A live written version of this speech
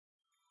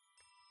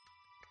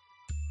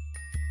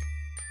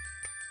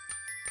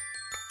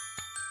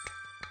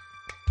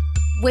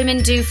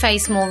women do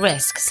face more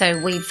risk. So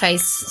we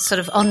face sort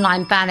of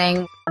online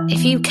banning.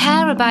 If you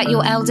care about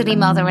your elderly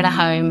mother in a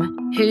home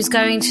who's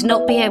going to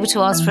not be able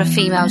to ask for a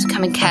female to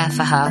come and care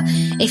for her,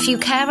 if you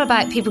care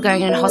about people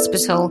going in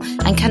hospital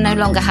and can no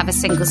longer have a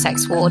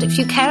single-sex ward, if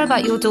you care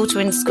about your daughter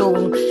in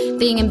school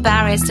being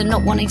embarrassed and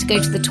not wanting to go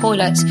to the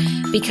toilet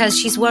because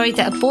she's worried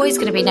that a boy's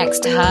going to be next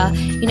to her,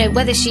 you know,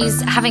 whether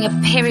she's having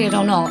a period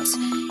or not,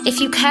 if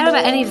you care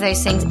about any of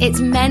those things, it's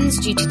men's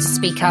duty to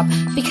speak up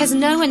because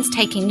no one's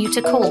taking you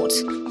to court.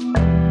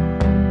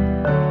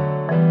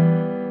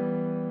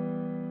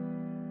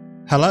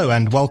 Hello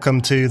and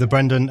welcome to the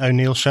Brendan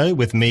O'Neill Show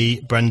with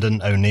me,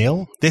 Brendan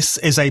O'Neill. This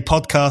is a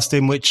podcast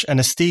in which an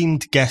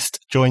esteemed guest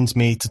joins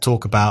me to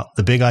talk about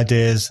the big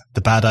ideas,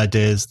 the bad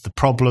ideas, the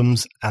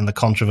problems and the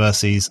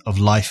controversies of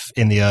life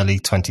in the early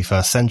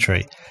 21st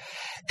century.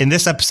 In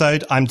this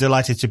episode, I'm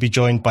delighted to be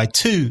joined by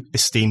two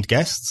esteemed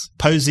guests,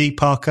 Posie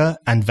Parker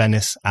and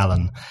Venice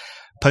Allan.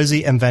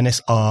 Posie and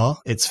Venice are,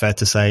 it's fair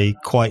to say,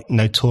 quite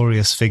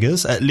notorious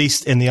figures, at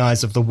least in the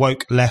eyes of the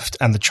woke left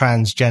and the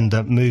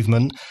transgender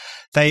movement.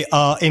 They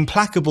are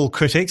implacable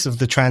critics of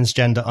the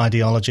transgender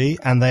ideology,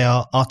 and they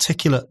are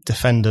articulate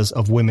defenders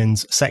of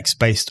women's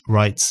sex-based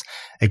rights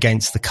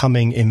against the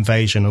coming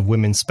invasion of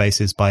women's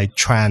spaces by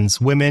trans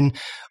women,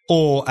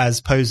 or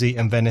as Posie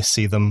and Venice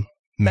see them,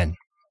 men.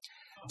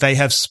 They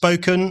have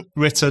spoken,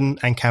 written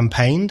and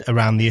campaigned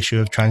around the issue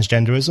of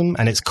transgenderism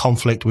and its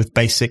conflict with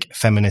basic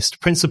feminist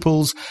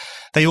principles.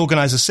 They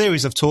organise a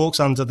series of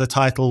talks under the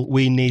title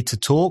We Need to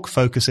Talk,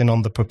 focusing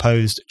on the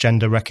proposed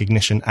Gender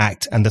Recognition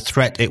Act and the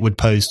threat it would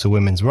pose to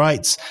women's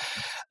rights.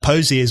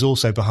 Posie is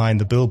also behind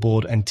the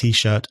billboard and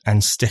T-shirt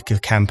and sticker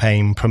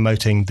campaign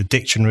promoting the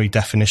dictionary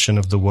definition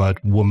of the word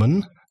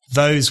woman.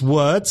 Those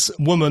words,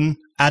 woman,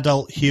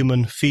 adult,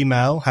 human,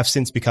 female, have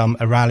since become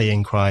a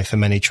rallying cry for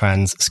many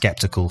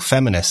trans-skeptical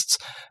feminists.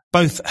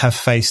 Both have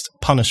faced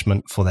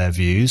punishment for their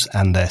views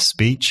and their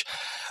speech.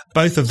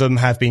 Both of them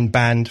have been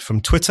banned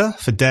from Twitter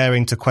for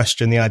daring to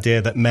question the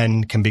idea that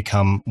men can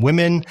become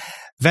women.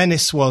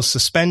 Venice was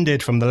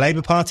suspended from the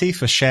Labour Party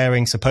for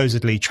sharing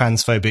supposedly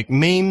transphobic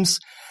memes.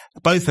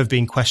 Both have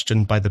been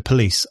questioned by the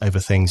police over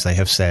things they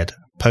have said.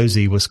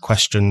 Posie was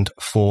questioned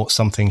for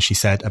something she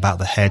said about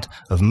the head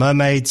of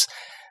mermaids.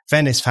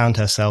 Venice found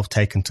herself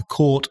taken to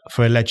court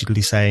for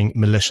allegedly saying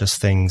malicious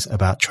things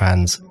about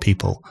trans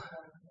people.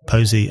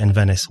 Posie and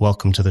Venice,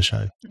 welcome to the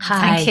show.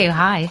 Hi. Thank you.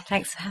 Hi.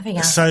 Thanks for having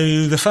us.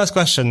 So the first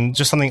question,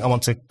 just something I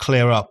want to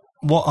clear up.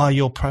 What are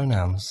your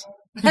pronouns?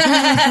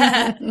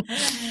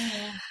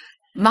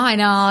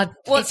 Mine are...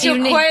 What's your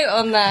quote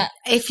on that?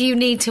 If you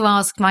need to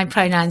ask my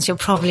pronouns, you're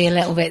probably a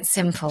little bit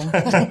simple.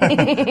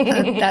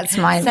 That's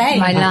my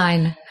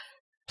line.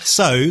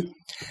 So,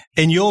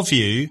 in your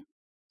view,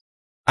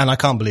 and I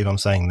can't believe I'm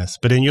saying this,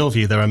 but in your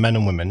view, there are men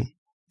and women,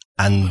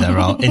 and there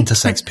are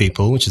intersex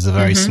people, which is a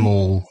very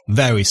small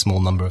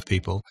number of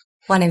people.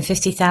 1 in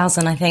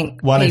 50,000, I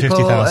think. 1 in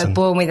 50,000. People are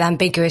born with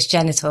ambiguous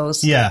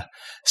genitals. Yeah.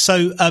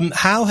 So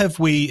how have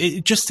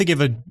we, just to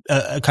give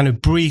a kind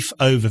of brief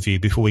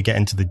overview before we get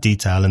into the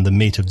detail and the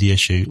meat of the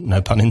issue,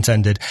 no pun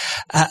intended,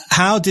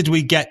 how did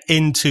we get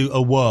into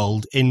a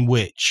world in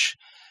which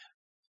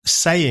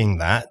saying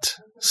that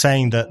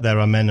there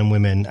are men and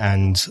women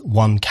and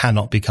one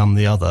cannot become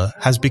the other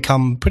has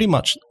become pretty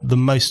much the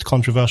most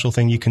controversial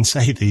thing you can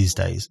say these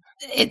days?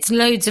 It's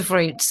loads of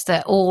roots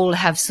that all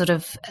have sort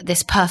of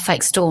this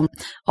perfect storm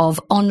of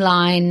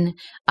online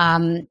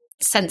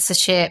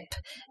censorship,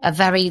 a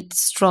very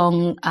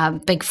strong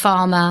big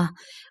pharma.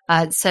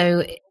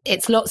 So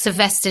it's lots of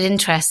vested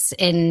interests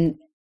in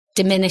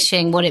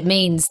diminishing what it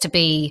means to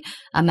be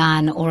a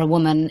man or a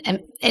woman,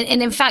 and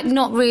in fact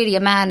not really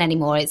a man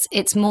anymore.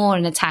 It's more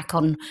an attack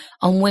on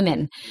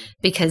women,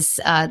 because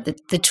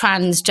the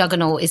trans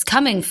juggernaut is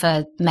coming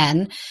for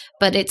men,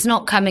 but it's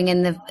not coming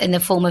in the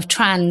form of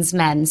trans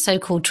men,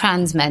 so-called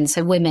trans men,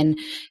 so women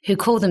who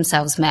call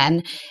themselves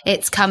men.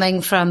 It's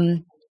coming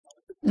from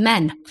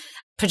men,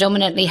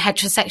 predominantly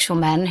heterosexual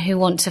men who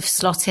want to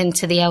slot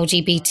into the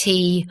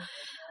LGBT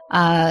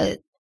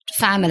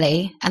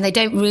family, and they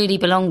don't really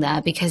belong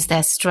there because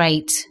they're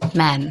straight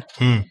men.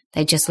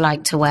 They just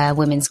like to wear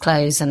women's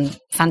clothes and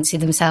fancy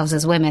themselves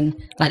as women,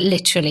 like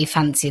literally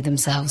fancy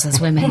themselves as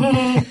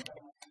women.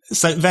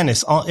 So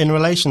Venice, in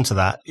relation to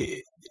that,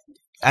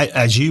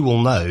 as you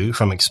will know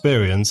from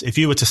experience, if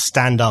you were to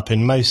stand up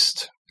in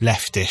most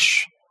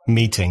leftish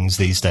meetings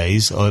these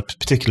days, or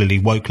particularly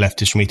woke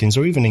leftish meetings,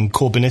 or even in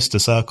Corbynista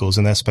circles,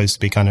 and they're supposed to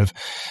be kind of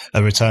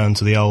a return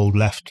to the old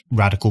left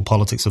radical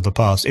politics of the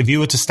past, if you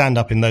were to stand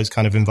up in those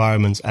kind of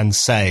environments and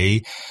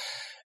say,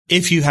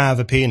 if you have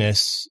a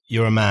penis,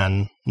 you're a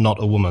man,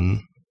 not a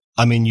woman,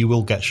 I mean, you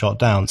will get shot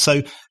down.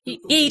 So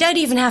you don't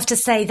even have to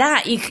say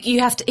that. You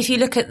have to, if you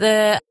look at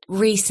the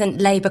recent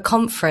Labour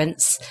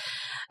conference,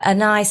 a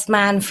nice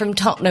man from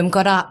Tottenham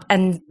got up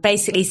and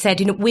basically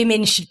said,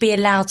 women should be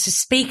allowed to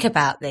speak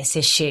about this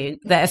issue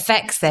that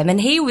affects them.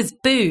 And he was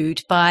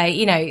booed by,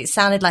 it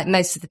sounded like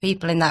most of the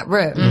people in that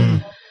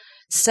room.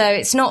 So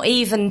it's not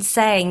even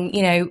saying,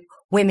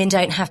 women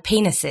don't have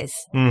penises.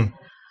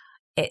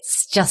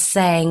 It's just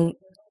saying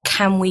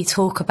can we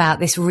talk about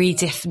this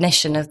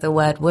redefinition of the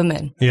word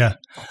woman? Yeah.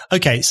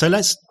 Okay, so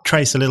let's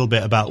trace a little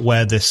bit about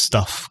where this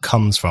stuff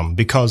comes from,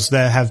 because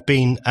there have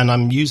been, and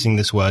I'm using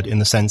this word in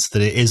the sense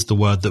that it is the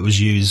word that was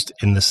used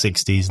in the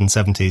 60s and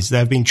 70s. There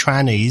have been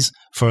trannies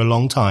for a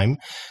long time.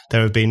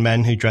 There have been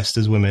men who dressed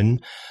as women,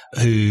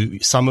 who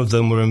some of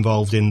them were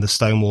involved in the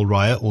Stonewall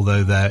riot,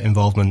 although their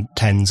involvement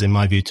tends, in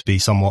my view, to be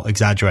somewhat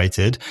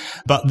exaggerated.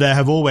 But there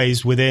have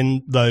always,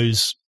 within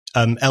those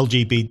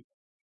LGBT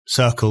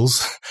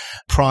circles,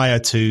 prior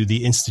to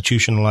the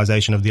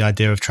institutionalization of the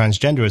idea of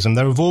transgenderism,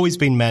 there have always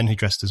been men who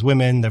dressed as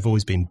women. There have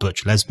always been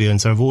butch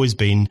lesbians. There have always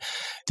been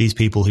these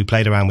people who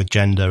played around with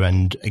gender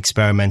and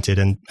experimented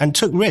and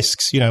took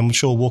risks. You know, I'm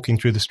sure walking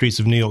through the streets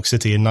of New York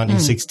City in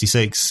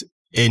 1966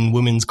 in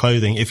women's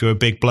clothing, if you're a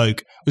big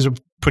bloke, was a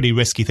pretty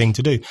risky thing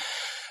to do.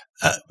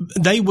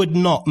 They would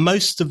not,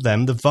 most of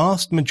them, the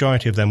vast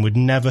majority of them would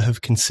never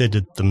have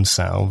considered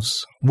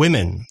themselves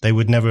women. They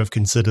would never have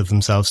considered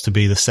themselves to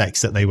be the sex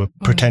that they were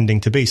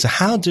pretending to be. So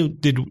how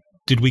did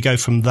we go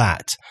from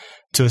that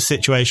to a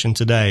situation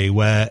today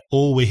where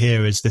all we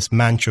hear is this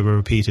mantra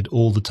repeated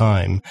all the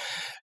time?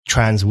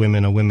 Trans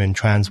women are women,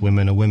 trans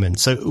women are women.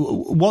 So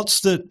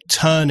what's the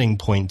turning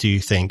point, do you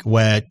think,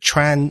 where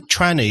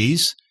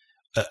trannies,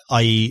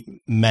 i.e.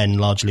 men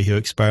largely who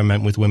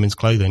experiment with women's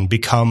clothing,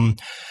 becomes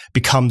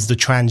the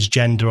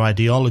transgender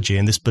ideology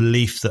and this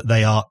belief that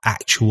they are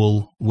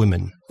actual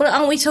women?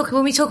 Well, when we talk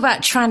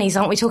about trannies,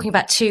 aren't we talking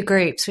about two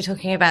groups? We're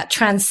talking about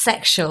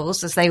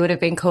transsexuals, as they would have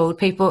been called,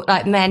 people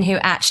like men who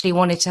actually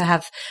wanted to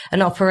have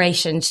an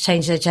operation to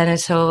change their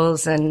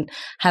genitals and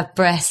have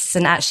breasts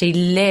and actually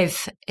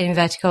live, in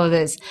inverted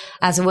commas,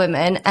 as a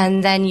woman.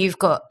 And then you've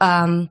got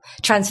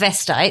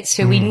transvestites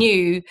who we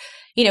knew,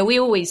 you know, we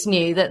always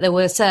knew that there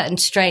were certain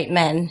straight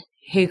men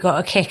who got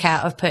a kick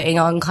out of putting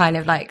on kind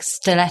of like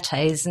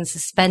stilettos and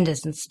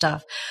suspenders and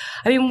stuff.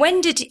 I mean,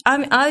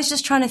 I was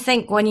just trying to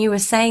think when you were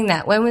saying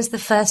that, when was the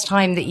first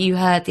time that you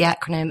heard the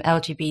acronym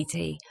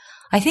LGBT?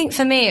 I think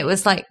for me, it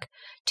was like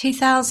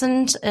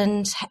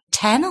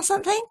 2010 or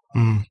something.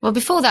 Well,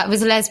 before that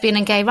was lesbian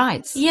and gay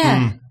rights.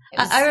 Yeah.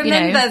 I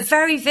remember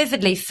very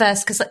vividly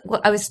first, because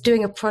I was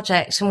doing a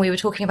project and we were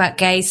talking about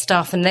gay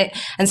stuff, and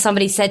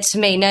somebody said to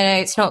me, no,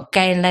 it's not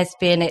gay and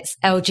lesbian, it's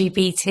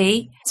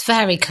LGBT. It's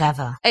very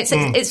clever.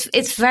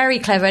 It's very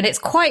clever, and it's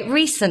quite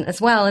recent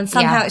as well, and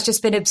somehow it's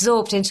just been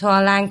absorbed into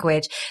our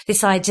language,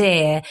 this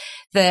idea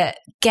that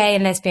gay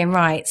and lesbian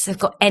rights have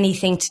got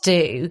anything to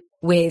do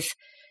with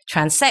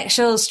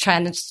transsexuals,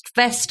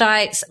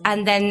 transvestites,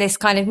 and then this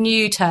kind of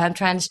new term,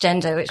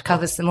 transgender, which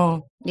covers them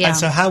all. Yeah. And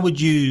so how would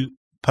you,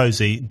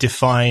 Posie,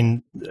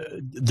 define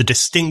the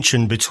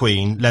distinction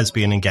between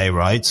lesbian and gay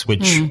rights,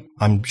 which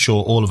I'm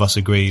sure all of us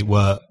agree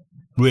were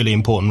really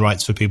important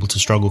rights for people to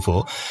struggle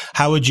for?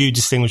 How would you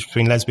distinguish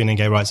between lesbian and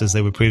gay rights as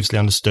they were previously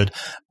understood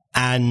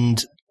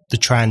and the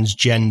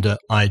transgender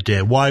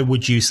idea? Why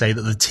would you say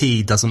that the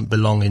T doesn't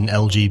belong in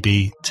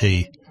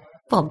LGBT?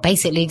 Well,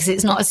 basically, because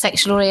it's not a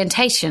sexual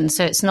orientation.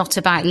 So it's not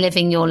about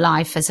living your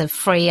life as a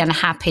free and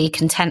happy,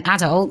 content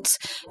adult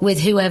with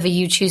whoever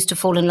you choose to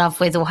fall in love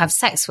with or have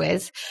sex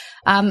with.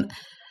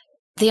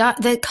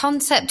 The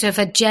concept of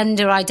a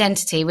gender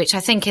identity, which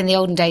I think in the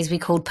olden days we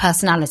called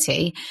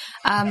personality,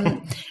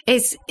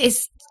 is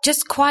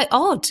just quite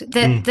odd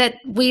that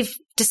we've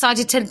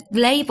decided to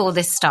label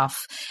this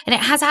stuff. And it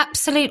has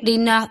absolutely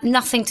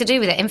nothing to do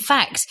with it. In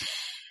fact,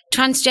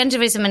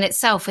 transgenderism in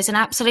itself is an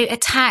absolute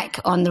attack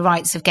on the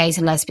rights of gays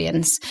and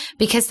lesbians,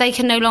 because they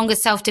can no longer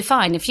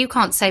self-define. If you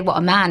can't say what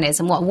a man is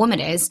and what a woman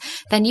is,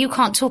 then you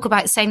can't talk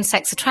about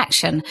same-sex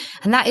attraction.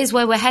 And that is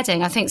where we're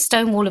heading. I think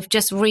Stonewall have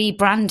just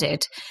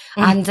rebranded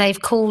and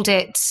they've called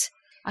it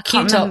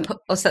Q-top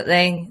or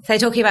something. They're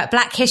talking about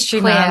Black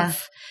History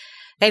Month.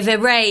 They've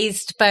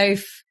erased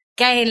both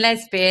gay and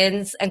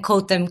lesbians and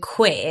called them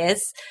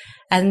queers.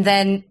 And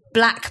then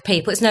black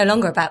people, it's no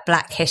longer about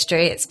black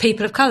history, it's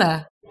people of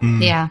colour.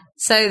 Yeah.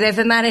 So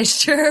they've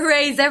managed to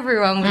erase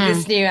everyone with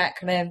this new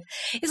acronym.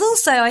 It's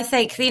also, I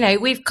think, you know,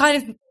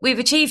 we've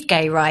achieved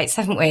gay rights,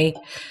 haven't we?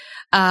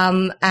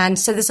 And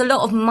so there's a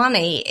lot of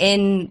money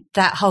in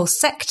that whole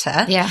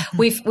sector. Yeah.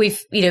 We've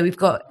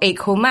got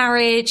equal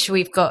marriage.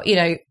 We've got, you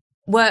know,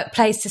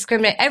 workplace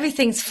discrimination.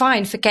 Everything's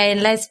fine for gay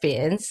and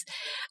lesbians.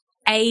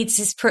 AIDS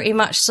is pretty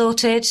much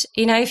sorted,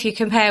 you know, if you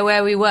compare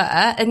where we were.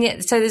 And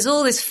yet, so there's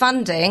all this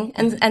funding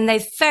and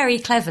they've very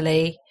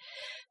cleverly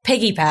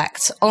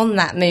piggybacked on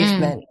that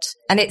movement.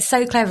 And it's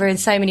so clever in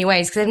so many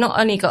ways, because they've not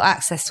only got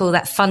access to all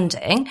that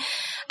funding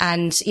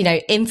and, you know,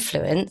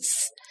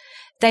 influence,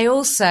 they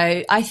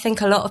also, I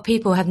think a lot of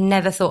people have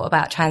never thought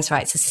about trans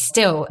rights.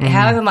 Still,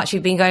 however much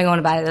we've been going on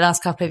about it the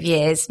last couple of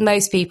years,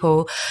 most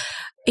people,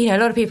 you know, a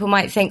lot of people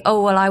might think,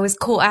 oh, well, I was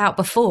caught out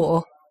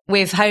before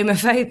with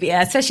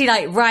homophobia, especially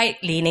like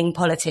right-leaning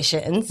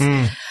politicians.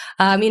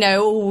 You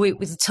know,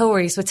 the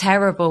Tories were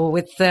terrible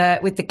with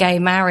the gay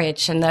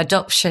marriage and the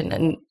adoption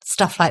and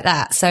stuff like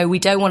that. So we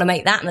don't want to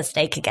make that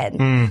mistake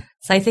again.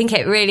 So I think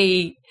it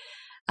really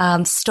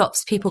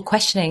stops people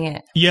questioning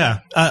it. Yeah.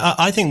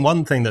 I think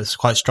one thing that's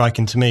quite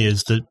striking to me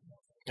is that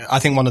I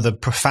think one of the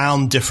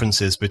profound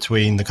differences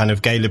between the kind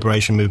of gay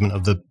liberation movement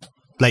of the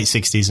late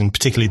 60s and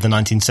particularly the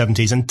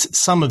 1970s and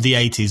some of the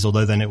 80s,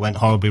 although then it went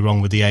horribly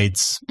wrong with the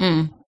AIDS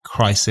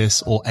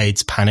crisis or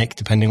AIDS panic,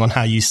 depending on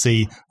how you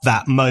see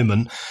that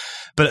moment.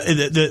 But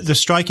the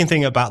striking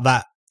thing about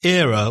that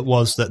era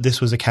was that this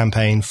was a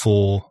campaign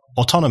for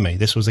autonomy.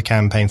 This was a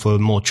campaign for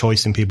more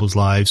choice in people's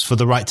lives, for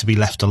the right to be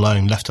left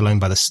alone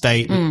by the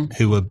state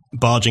who were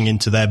barging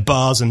into their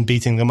bars and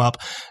beating them up,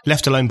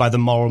 left alone by the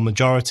moral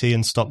majority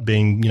and stop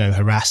being,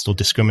 harassed or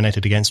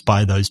discriminated against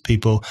by those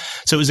people.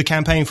 So it was a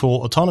campaign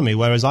for autonomy.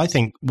 Whereas I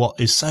think what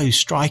is so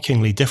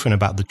strikingly different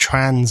about the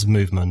trans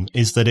movement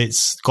is that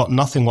it's got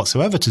nothing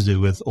whatsoever to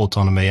do with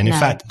autonomy. And in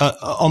fact,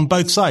 on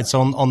both sides,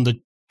 so on the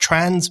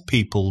trans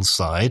people's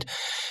side,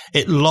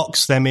 it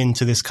locks them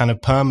into this kind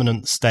of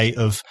permanent state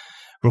of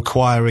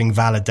requiring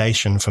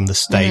validation from the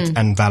state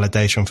and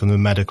validation from the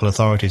medical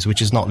authorities,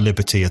 which is not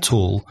liberty at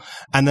all.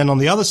 And then on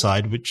the other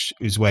side, which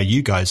is where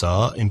you guys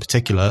are in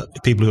particular,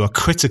 people who are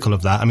critical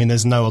of that, I mean,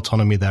 there's no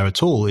autonomy there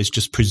at all. It's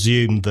just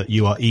presumed that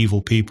you are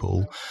evil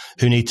people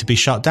who need to be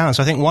shut down.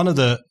 So I think one of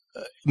the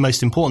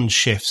most important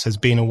shifts has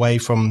been away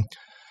from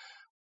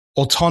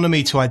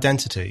autonomy to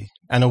identity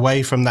and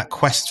away from that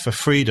quest for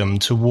freedom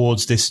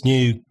towards this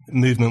new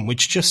movement,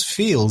 which just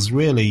feels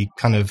really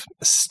kind of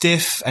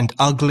stiff and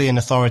ugly and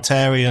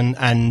authoritarian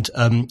and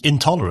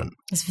intolerant.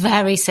 It's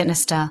very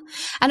sinister.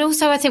 And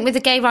also, I think with the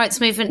gay rights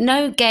movement,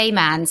 no gay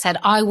man said,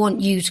 I want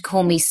you to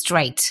call me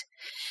straight.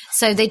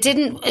 So they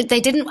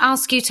didn't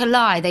ask you to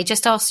lie. They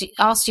just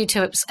asked you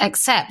to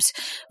accept.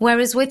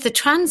 Whereas with the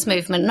trans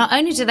movement, not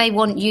only do they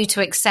want you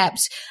to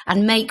accept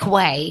and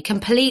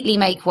completely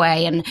make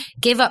way and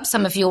give up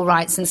some of your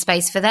rights and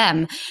space for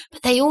them,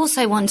 but they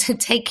also want to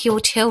take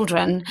your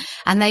children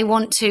and they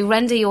want to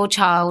render your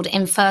child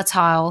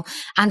infertile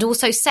and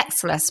also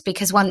sexless,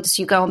 because once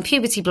you go on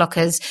puberty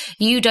blockers,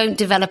 you don't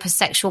develop a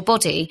sexual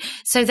body.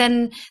 So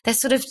then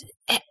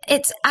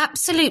it's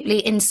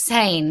absolutely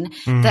insane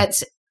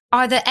that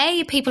either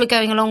A, people are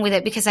going along with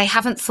it because they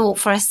haven't thought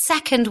for a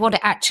second what it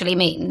actually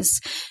means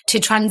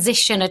to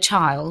transition a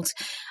child.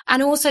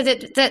 And also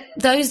that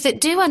those that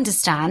do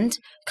understand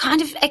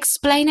kind of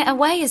explain it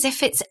away as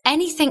if it's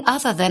anything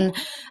other than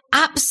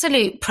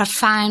absolute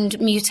profound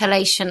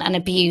mutilation and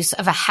abuse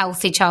of a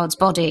healthy child's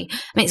body. I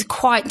mean, it's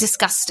quite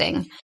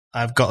disgusting.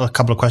 I've got a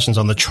couple of questions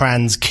on the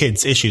trans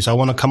kids issue, so I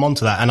want to come on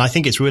to that. And I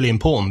think it's really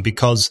important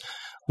because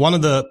one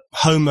of the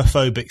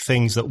homophobic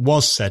things that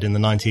was said in the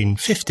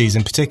 1950s,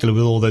 in particular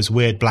with all those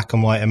weird black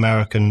and white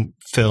American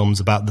films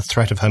about the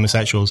threat of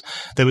homosexuals,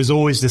 there was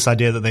always this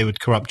idea that they would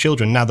corrupt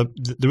children. Now,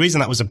 the reason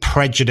that was a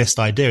prejudiced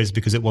idea is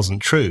because it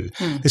wasn't true.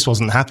 This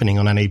wasn't happening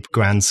on any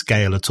grand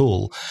scale at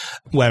all.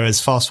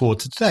 Whereas fast forward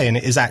to today, and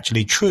it is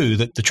actually true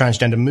that the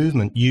transgender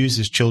movement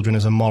uses children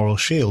as a moral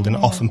shield and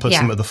often puts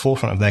them at the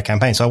forefront of their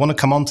campaign. So I want to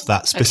come on to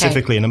that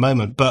specifically in a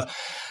moment. But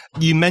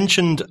you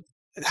mentioned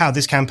how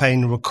this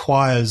campaign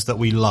requires that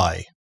we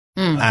lie.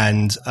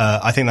 And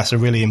I think that's a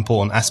really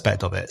important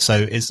aspect of it.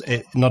 So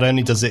it not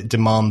only does it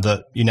demand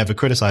that you never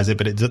criticize it,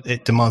 but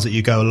it demands that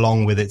you go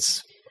along with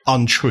its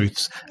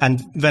untruths.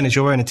 And Venice,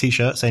 you're wearing a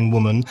T-shirt saying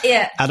woman,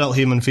 adult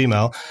human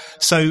female.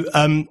 So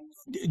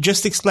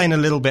just explain a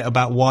little bit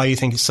about why you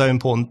think it's so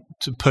important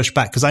to push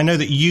back, because I know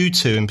that you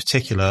two in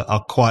particular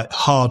are quite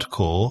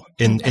hardcore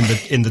in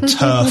the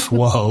TERF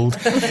world,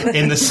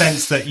 in the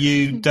sense that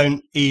you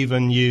don't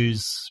even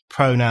use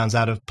pronouns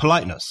out of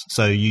politeness.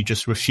 So you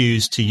just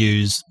refuse to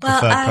use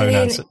preferred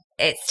pronouns.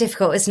 It's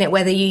difficult, isn't it,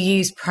 whether you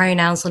use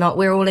pronouns or not?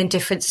 We're all in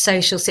different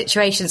social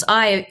situations.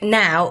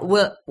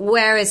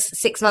 Whereas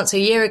 6 months or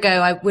a year ago,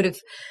 I would have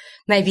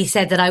maybe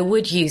said that I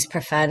would use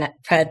preferred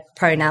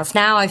pronouns.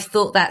 Now I've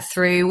thought that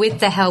through with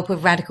the help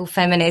of radical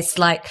feminists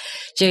like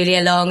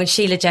Julia Long and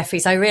Sheila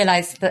Jeffries. I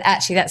realised that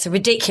actually that's a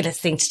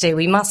ridiculous thing to do.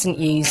 We mustn't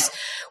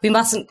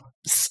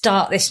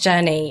start this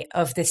journey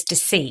of this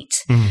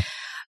deceit.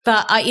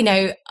 But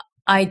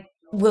I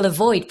will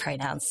avoid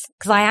pronouns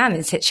because I am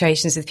in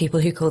situations with people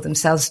who call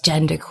themselves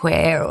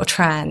genderqueer or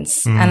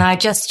trans. And I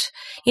just,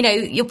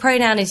 your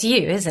pronoun is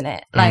you, isn't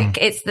it? Like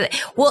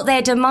what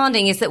they're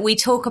demanding is that we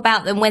talk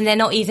about them when they're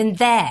not even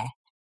there.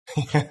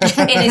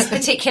 In this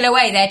particular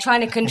way, they're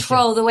trying to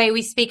control the way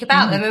we speak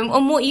about them.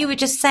 And what you were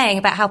just saying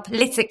about how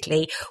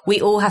politically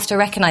we all have to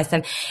recognize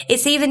them,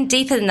 it's even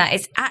deeper than that.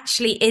 It's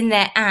actually in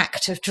their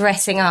act of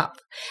dressing up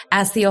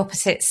as the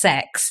opposite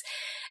sex.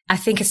 I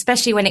think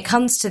especially when it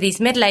comes to these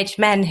middle-aged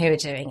men who are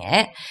doing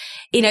it,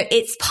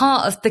 it's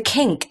part of the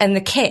kink and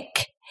the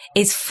kick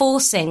is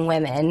forcing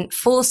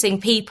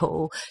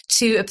people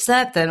to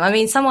observe them. I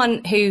mean,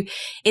 someone who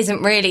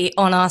isn't really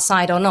on our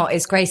side or not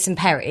is Grayson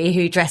Perry,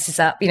 who dresses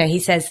up. He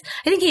says,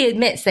 I think he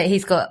admits that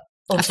he's got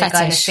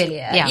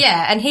gynephilia.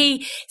 Yeah. And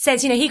he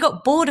says, he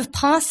got bored of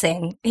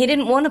passing. He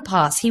didn't want to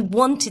pass. He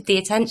wanted the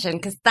attention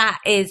because that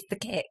is the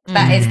kick.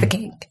 That is the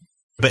kink.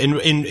 But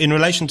in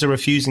relation to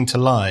refusing to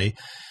lie,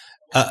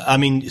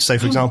 so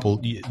for example,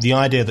 the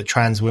idea that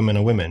trans women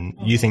are women,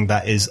 you think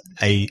that is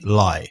a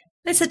lie?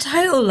 It's a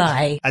total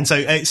lie. And so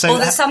or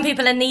that some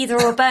people are neither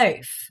or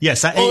both.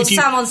 Yes. Or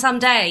some on some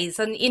days.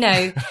 And,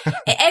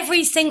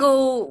 every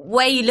single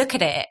way you look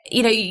at it,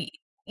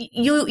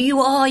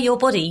 you are your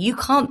body. You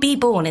can't be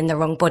born in the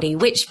wrong body.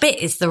 Which bit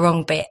is the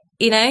wrong bit?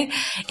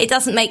 It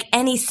doesn't make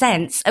any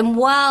sense. And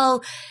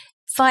while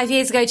 5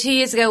 years ago, 2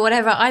 years ago,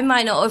 whatever, I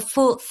might not have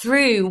thought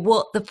through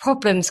what the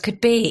problems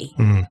could be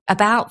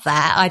about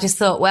that. I just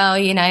thought,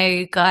 well,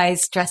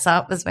 guys dress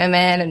up as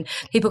women and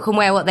people can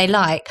wear what they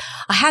like.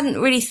 I hadn't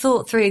really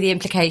thought through the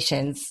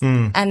implications.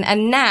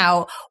 And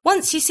now,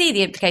 once you see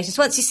the implications,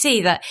 once you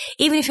see that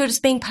even if you're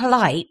just being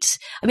polite,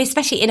 I mean,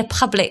 especially in a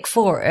public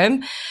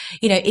forum,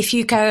 if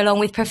you go along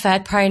with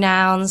preferred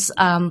pronouns,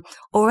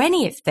 or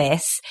any of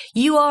this,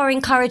 you are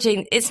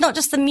encouraging, it's not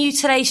just the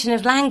mutilation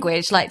of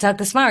language, like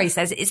Douglas Murray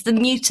says, it's the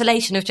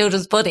mutilation of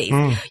children's bodies.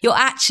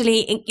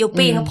 You're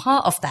being a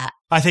part of that.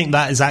 I think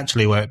that is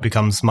actually where it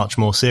becomes much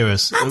more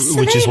serious,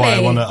 Absolutely. Which is why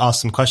I want to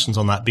ask some questions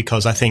on that,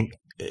 because I think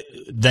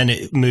then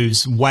it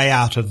moves way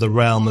out of the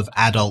realm of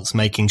adults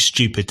making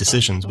stupid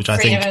decisions, which I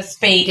think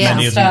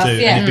many of them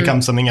do, and it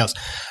becomes something else.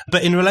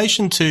 But in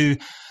relation to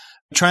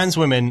trans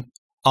women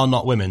are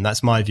not women,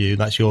 that's my view,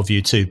 that's your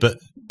view too. But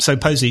so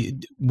Posie,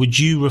 would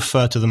you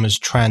refer to them as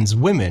trans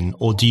women,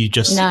 or do you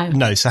just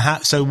no?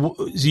 So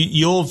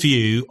your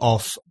view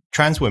of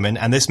trans women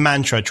and this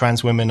mantra,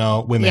 trans women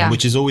are women,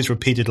 which is always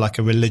repeated like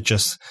a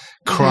religious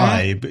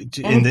cry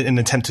in an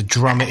attempt to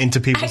drum it into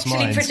people's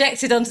minds.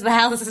 Projected onto the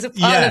Houses of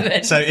Parliament.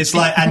 Yeah, so it's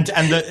like,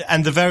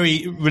 and the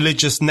very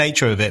religious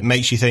nature of it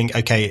makes you think,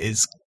 okay,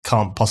 it's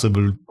can't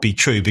possibly be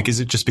true, because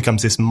it just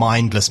becomes this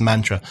mindless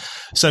mantra.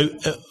 So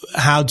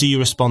how do you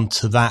respond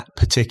to that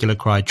particular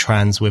cry,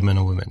 trans women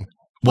or women?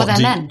 They're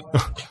men.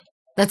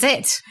 That's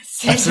it.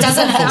 It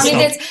doesn't. I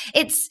mean,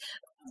 it's.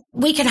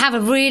 We could have a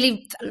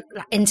really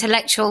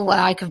intellectual. Well,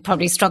 I could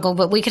probably struggle,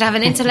 but we could have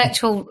an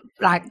intellectual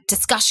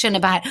discussion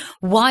about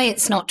why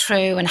it's not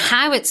true and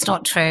how it's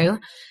not true.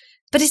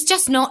 But it's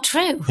just not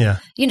true. Yeah.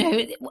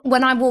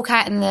 When I walk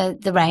out in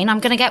the rain,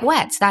 I'm going to get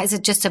wet. That is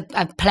just a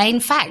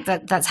plain fact.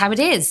 That's how it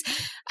is.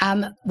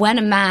 When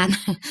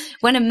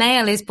a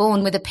male is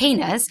born with a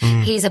penis,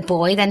 he's a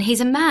boy, then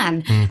he's a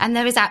man. And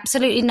there is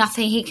absolutely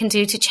nothing he can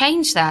do to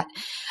change that.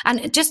 And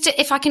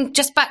if I can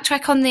just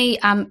backtrack on the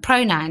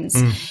pronouns.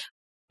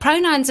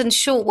 Pronouns and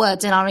short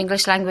words in our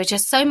English language are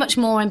so much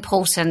more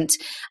important,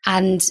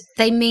 and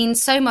they mean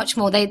so much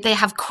more. They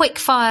have quick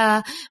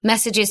fire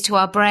messages to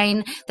our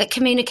brain that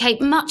communicate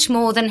much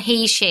more than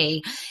he,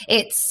 she.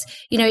 It's,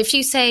 if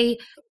you say,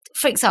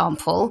 for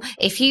example,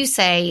 if you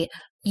say,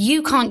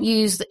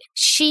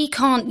 she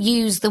can't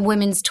use the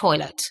women's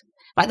toilet,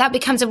 right? That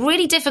becomes a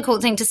really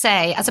difficult thing to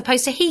say, as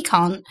opposed to he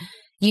can't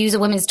use a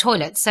women's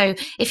toilet. So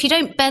if you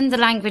don't bend the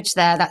language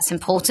there, that's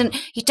important.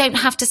 You don't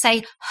have to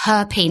say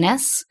her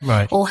penis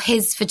or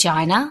his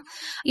vagina.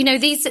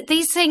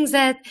 These things,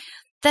 they're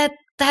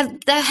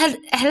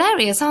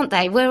hilarious, aren't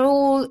they? We're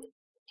all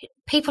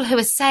people who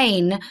are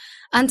sane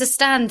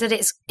understand that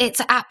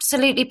it's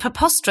absolutely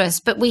preposterous,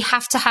 but we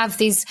have to have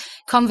these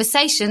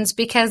conversations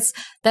because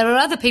there are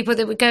other people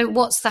that would go,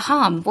 what's the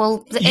harm?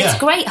 Well, it's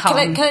great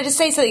harm. Can I just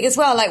say something as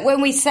well? Like when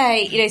we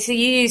say, so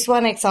you use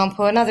one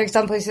example, another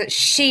example is that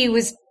she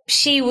was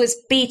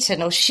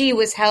beaten or she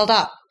was held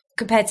up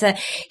compared to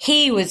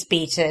he was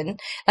beaten.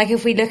 Like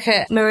if we look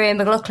at Maria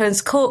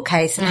McLaughlin's court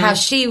case and how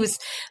she was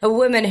a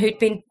woman who'd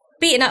been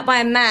beaten up by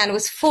a man,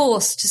 was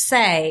forced to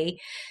say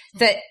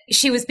that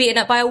she was beaten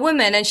up by a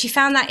woman, and she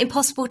found that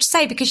impossible to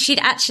say because she'd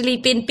actually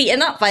been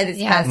beaten up by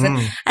this person.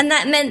 And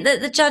that meant that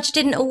the judge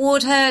didn't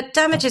award her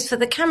damages for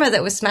the camera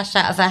that was smashed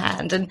out of her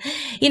hand. And,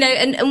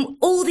 and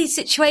all these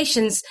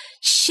situations,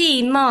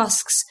 she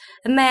masks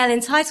a male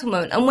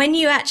entitlement. And when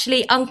you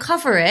actually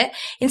uncover it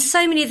in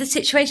so many of the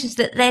situations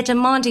that they're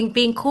demanding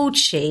being called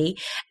she,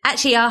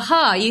 actually,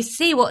 you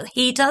see what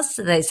he does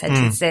to those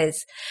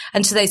sentences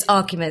and to those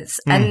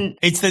arguments. And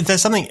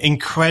there's something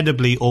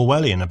incredibly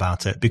Orwellian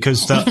about it,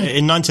 because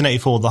in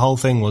 1984, the whole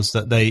thing was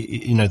that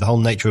the whole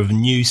nature of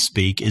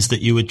newspeak is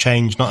that you would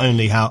change not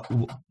only how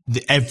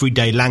the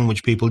everyday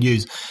language people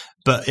use,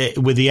 but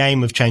with the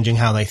aim of changing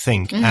how they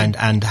think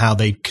and how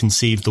they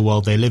conceive the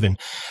world they live in.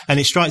 And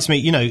it strikes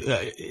me,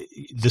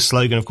 the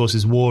slogan, of course,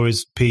 is war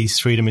is peace,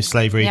 freedom is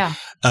slavery. Yeah.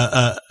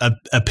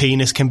 A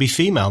penis can be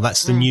female.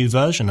 That's the new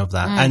version of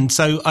that. And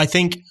so I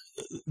think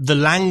the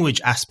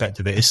language aspect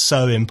of it is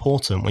so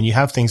important when you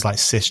have things like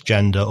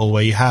cisgender, or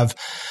where you have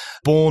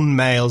born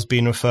males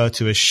being referred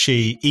to as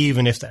she,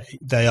 even if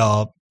they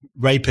are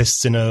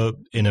rapists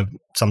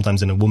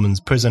sometimes in a woman's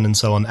prison and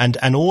so on.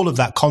 And all of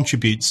that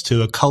contributes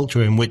to a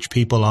culture in which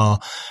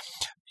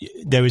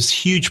there is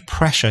huge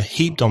pressure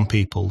heaped on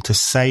people to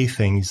say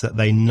things that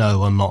they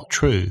know are not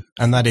true.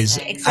 And that is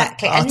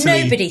exactly. And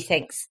nobody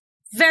thinks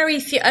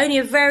only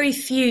a very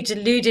few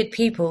deluded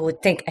people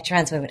would think a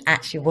trans woman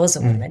actually was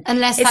a woman.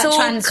 Unless it's that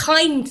all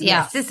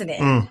kindness, isn't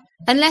it?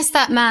 Unless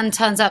that man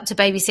turns up to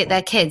babysit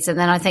their kids, and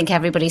then I think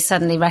everybody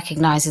suddenly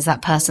recognises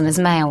that person as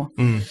male.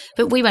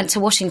 But we went to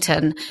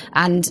Washington,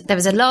 and there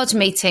was a large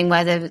meeting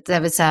where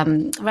there was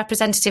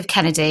Representative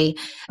Kennedy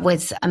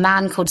with a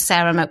man called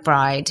Sarah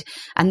McBride,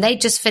 and they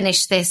just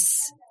finished this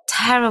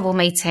terrible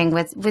meeting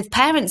with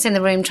parents in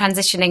the room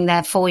transitioning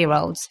their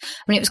 4-year-olds.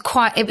 I mean,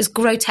 it was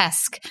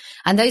grotesque.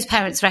 And those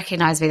parents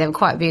recognised me. They were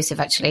quite abusive,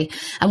 actually.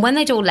 And when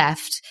they'd all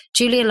left,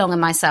 Julia Long and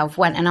myself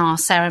went and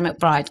asked Sarah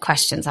McBride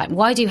questions like,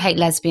 why do you hate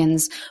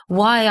lesbians?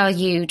 Why are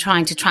you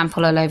trying to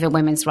trample all over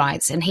women's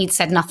rights? And he'd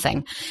said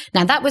nothing.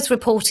 Now, that was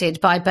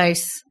reported by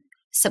both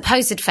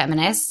supposed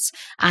feminists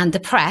and the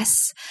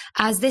press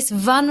as this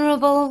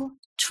vulnerable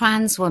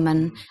trans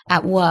woman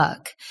at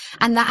work.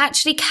 And that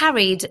actually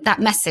carried that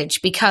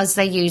message because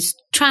they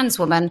used trans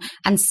woman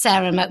and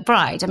Sarah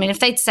McBride. I mean, if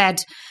they'd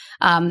said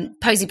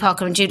Posie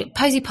Parker and Julia,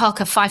 Posie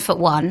Parker,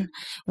 5'1",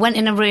 went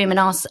in a room and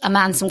asked a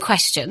man some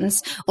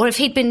questions, or if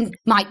he'd been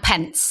Mike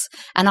Pence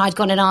and I'd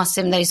gone and asked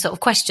him those sort of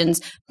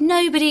questions,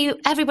 everybody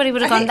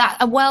would have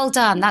gone, well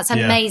done, that's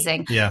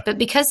amazing. Yeah. But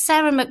because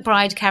Sarah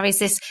McBride carries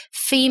this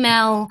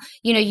female,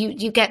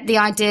 you get the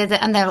idea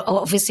that, and they're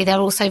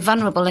also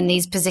vulnerable in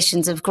these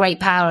positions of great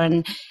power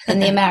and in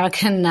the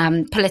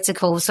American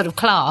political sort of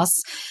class.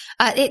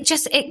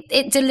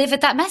 It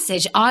delivered that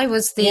message. I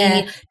was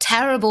the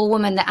terrible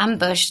woman that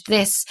ambushed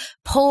this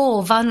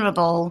poor,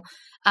 vulnerable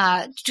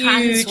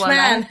trans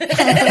woman.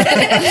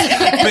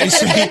 But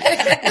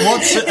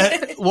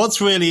see, what's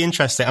really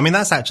interesting, I mean,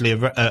 that's actually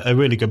a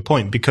really good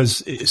point,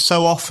 because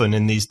so often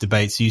in these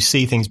debates you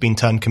see things being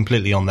turned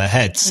completely on their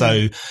head.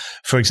 So,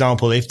 for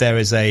example, if there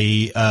is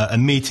a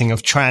meeting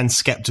of trans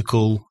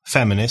skeptical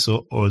feminists,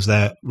 or as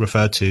they're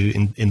referred to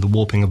in the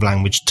warping of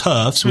language,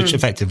 TERFs, which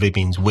effectively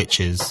means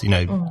witches,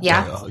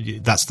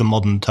 that's the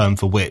modern term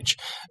for witch,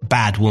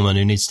 bad woman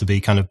who needs to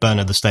be kind of burned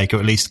at the stake or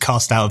at least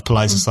cast out of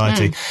polite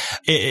society.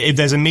 If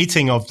there's a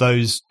meeting of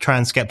those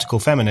trans skeptical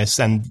feminists,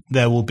 and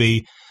there will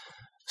be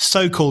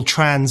so-called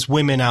trans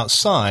women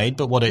outside,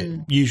 but what it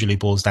usually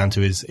boils down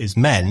to is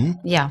men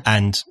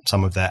and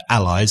some of their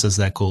allies, as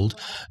they're called.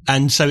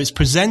 And so it's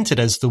presented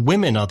as the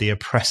women are the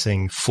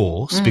oppressing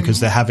force because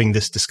they're having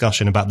this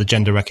discussion about the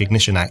Gender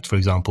Recognition Act, for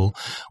example,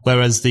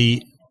 whereas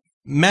the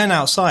men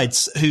outside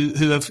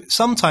who have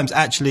sometimes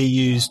actually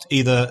used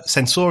either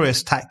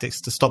censorious tactics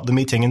to stop the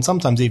meeting and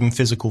sometimes even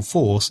physical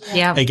force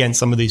against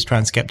some of these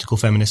trans skeptical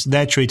feminists,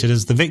 they're treated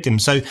as the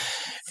victims. So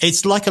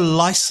it's like a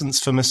license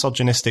for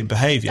misogynistic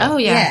behavior. Oh,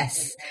 yeah.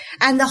 Yes.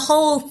 And the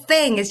whole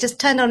thing is just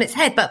turned on its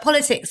head. But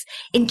politics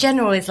in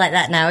general is like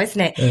that now,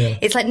 isn't it? Yeah.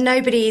 It's like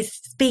nobody's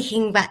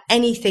speaking about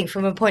anything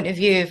from a point of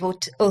view of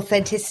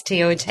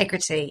authenticity or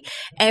integrity.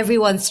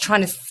 Everyone's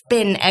trying to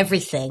spin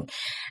everything.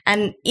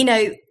 And,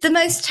 the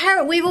most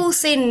terrible, we've all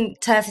seen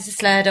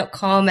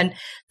turfisaslur.com, and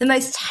the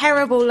most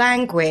terrible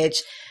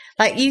language.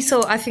 Like you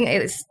saw, I think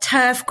it was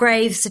turf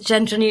graves,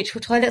 gender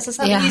neutral toilets or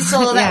something. Yeah. You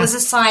saw that was a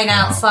sign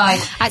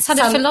outside. Outside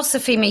a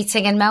philosophy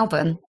meeting in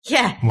Melbourne.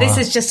 Yeah. Wow. This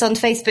is just on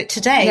Facebook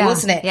today,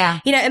 wasn't it? Yeah.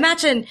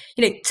 Imagine,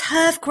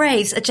 turf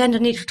graves, gender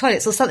neutral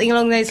toilets or something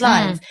along those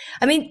lines.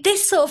 I mean,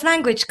 this sort of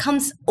language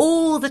comes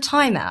all the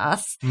time at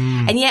us.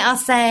 And yet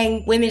us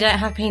saying women don't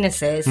have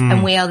penises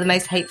and we are the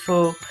most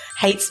hateful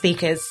hate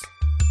speakers.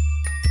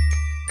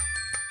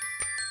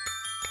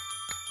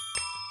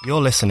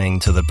 You're listening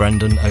to The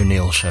Brendan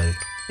O'Neill Show.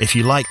 If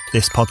you like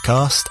this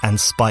podcast and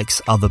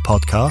Spike's other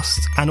podcasts,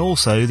 and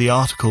also the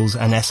articles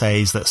and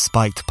essays that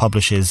Spiked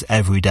publishes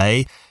every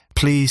day,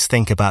 please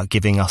think about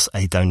giving us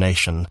a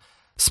donation.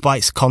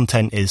 Spike's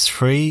content is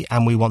free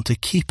and we want to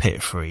keep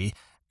it free,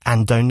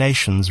 and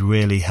donations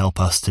really help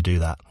us to do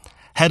that.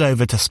 Head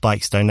over to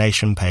Spike's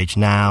donation page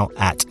now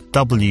at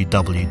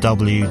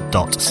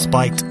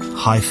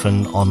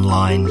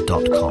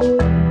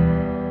www.spiked-online.com.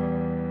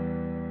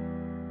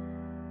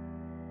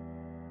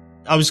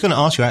 I was going to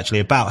ask you actually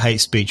about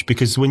hate speech,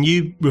 because when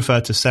you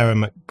refer to Sarah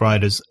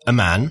McBride as a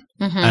man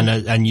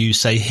and you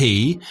say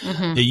he,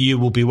 you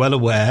will be well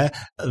aware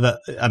that,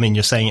 I mean,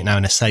 you're saying it now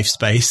in a safe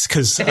space,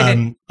 because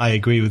I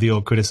agree with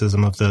your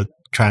criticism of the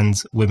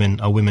trans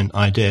women are women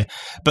idea,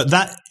 but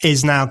that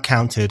is now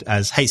counted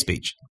as hate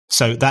speech.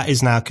 So that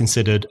is now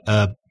considered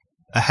a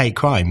hate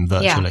crime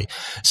virtually.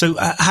 Yeah. So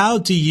how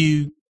do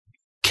you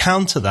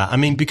counter that? I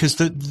mean, because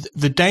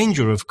the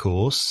danger, of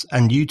course,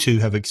 and you two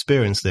have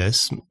experienced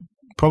this,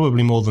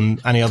 probably more than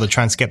any other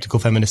trans skeptical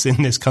feminist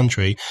in this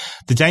country.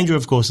 The danger,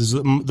 of course, is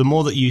that the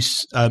more that you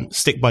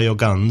stick by your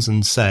guns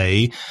and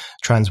say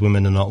trans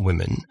women are not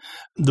women,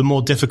 the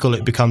more difficult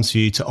it becomes for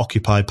you to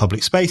occupy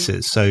public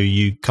spaces. So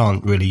you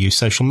can't really use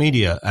social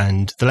media,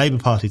 and the Labour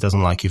Party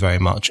doesn't like you very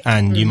much,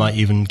 and you might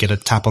even get a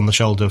tap on the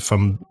shoulder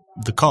from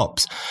the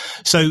cops.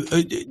 So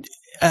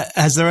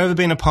has there ever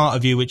been a part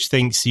of you which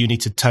thinks you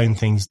need to tone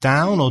things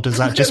down, or does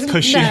that just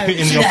push you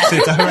in the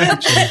opposite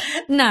direction?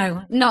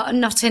 No,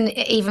 not in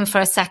even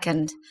for a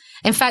second.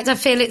 In fact, I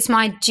feel it's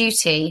my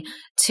duty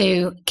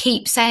to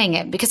keep saying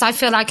it, because I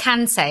feel I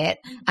can say it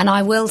and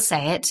I will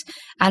say it.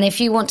 And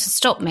if you want to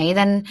stop me,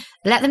 then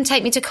let them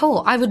take me to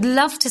court. I would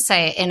love to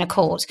say it in a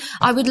court.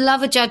 I would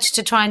love a judge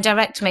to try and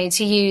direct me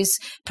to use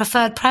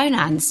preferred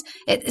pronouns.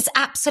 It's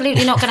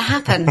absolutely not going to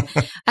happen.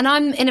 And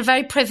I'm in a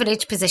very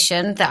privileged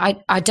position that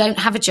I don't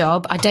have a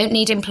job. I don't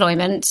need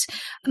employment.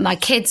 My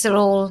kids are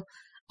all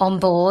on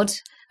board.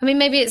 I mean,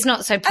 maybe it's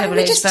not so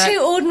privileged. We're just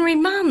two ordinary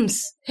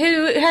mums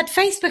who had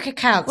Facebook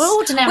accounts. We're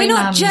ordinary We're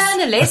not mums.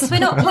 Journalists. We're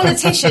not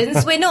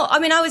politicians. We're not. I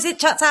mean, I was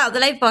chucked out of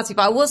the Labour Party,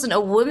 but I wasn't a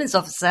women's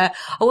officer.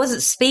 I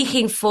wasn't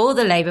speaking for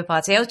the Labour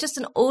Party. I was just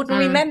an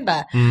ordinary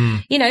member.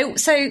 You know,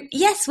 so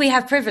yes, we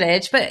have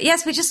privilege, but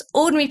yes, we're just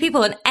ordinary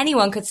people, and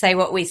anyone could say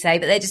what we say,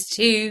 but they're just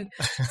too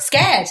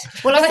scared.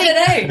 Well, I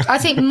don't know. I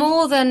think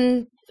more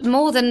than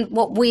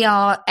what we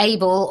are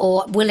able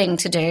or willing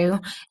to do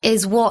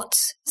is what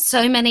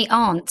so many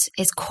aren't,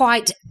 is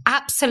quite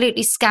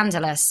absolutely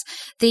scandalous.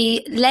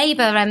 The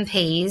Labour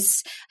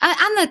MPs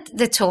and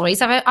the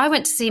Tories, I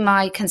went to see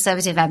my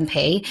Conservative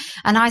MP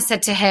and I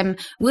said to him,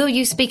 will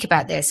you speak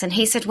about this? And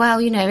he said,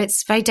 well, you know,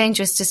 it's very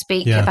dangerous to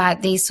speak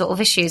about these sort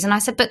of issues. And I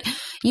said, but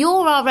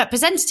you're our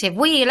representative.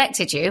 We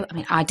elected you. I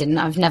mean, I didn't.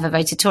 I've never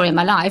voted Tory in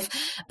my life,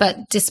 but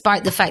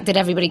despite the fact that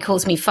everybody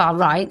calls me far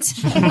right.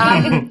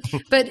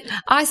 But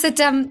I said,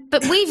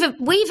 but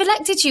we've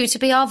elected you to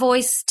be our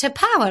voice to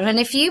power. And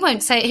if you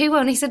won't say it, who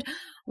won't? He said,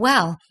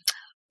 well,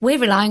 we're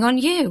relying on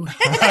you.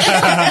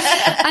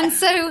 And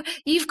so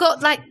you've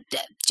got like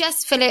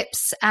Jess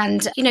Phillips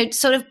and, you know,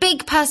 sort of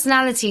big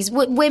personalities,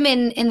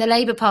 women in the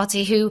Labour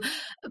Party who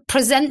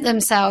present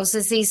themselves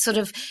as these sort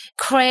of,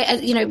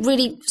 you know,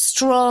 really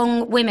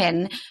strong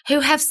women who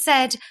have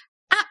said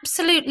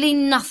absolutely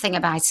nothing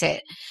about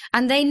it.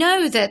 And they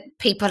know that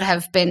people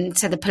have been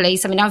to the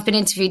police. I mean, I've been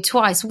interviewed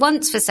twice,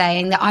 once for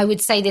saying that I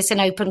would say this in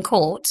open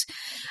court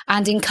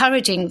and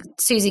encouraging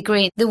Posie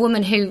Green, the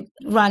woman who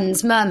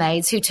runs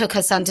Mermaids, who took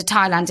her son to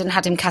Thailand and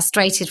had him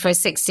castrated for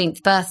his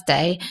 16th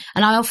birthday.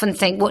 And I often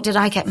think, what did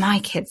I get my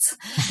kids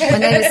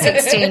when they were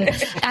 16?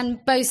 And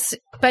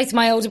both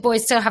my older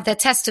boys still have their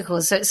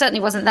testicles, so it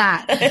certainly wasn't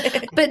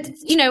that. But,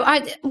 you know,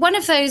 one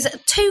of those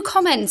 2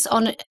 comments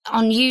on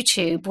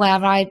YouTube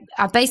where I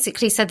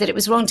basically said that it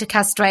was wrong to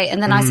castrate,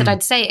 and then I said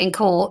I'd say it in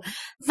court.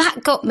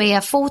 That got me a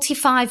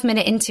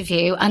 45-minute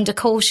interview under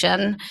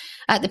caution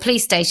at the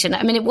police station.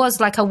 I mean, it was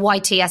like a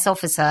YTS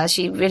officer.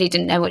 She really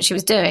didn't know what she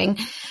was doing.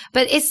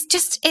 But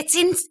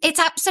it's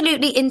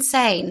absolutely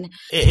insane.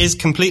 It is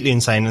completely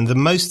insane. And the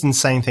most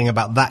insane thing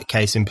about that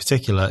case in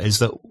particular is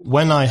that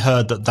when I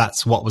heard that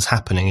that's what was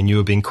happening and you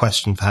were being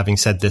questioned for having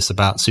said this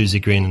about Posie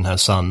Green and her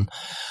son,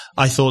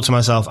 I thought to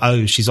myself,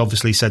 oh, she's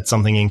obviously said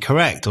something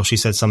incorrect or she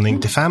said something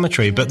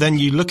defamatory. But then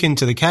you look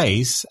into the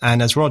case,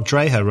 and as Rod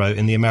Dreher wrote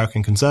in the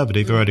American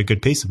Conservative, who wrote a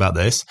good piece about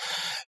this,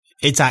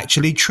 it's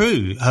actually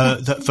true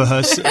that for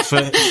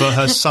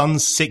her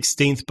son's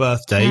 16th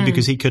birthday,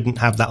 because he couldn't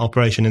have that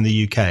operation in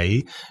the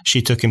UK,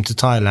 she took him to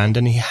Thailand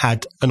and he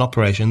had an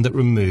operation that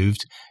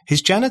removed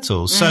his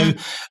genitals. So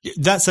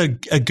that's a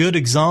good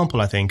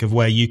example, I think, of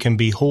where you can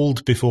be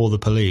hauled before the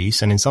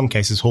police and in some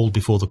cases hauled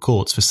before the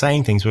courts for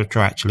saying things which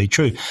are actually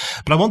true.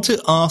 But I want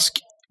to ask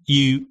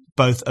you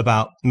both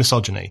about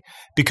misogyny,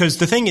 because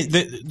the thing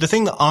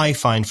that I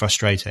find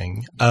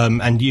frustrating,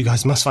 and you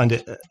guys must find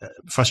it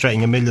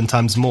frustrating a million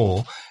times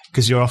more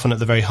because you're often at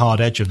the very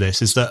hard edge of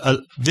this, is that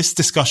this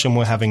discussion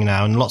we're having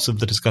now, and lots of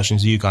the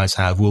discussions you guys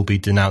have, will be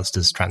denounced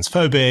as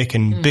transphobic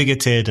and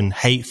bigoted and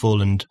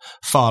hateful and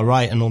far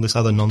right and all this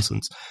other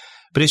nonsense.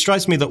 But it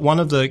strikes me that one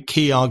of the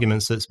key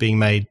arguments that's being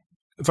made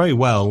very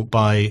well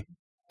by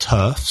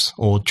TERFs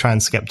or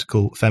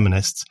trans-skeptical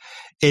feminists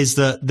is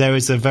that there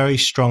is a very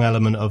strong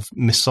element of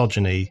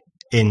misogyny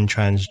in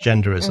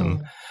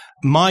transgenderism.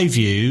 My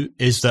view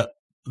is that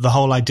the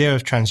whole idea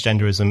of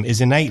transgenderism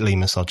is innately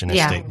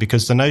misogynistic,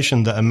 because the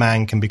notion that a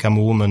man can become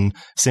a woman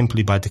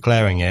simply by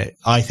declaring it,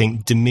 I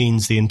think,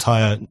 demeans the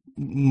entire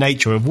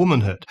nature of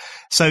womanhood.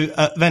 So,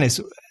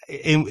 Venice,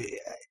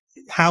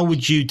 how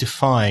would you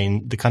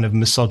define the kind of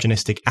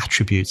misogynistic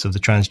attributes of the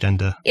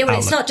transgender outlook?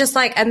 It's not just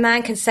like a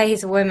man can say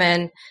he's a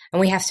woman and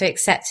we have to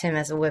accept him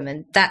as a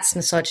woman. That's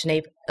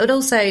misogyny. But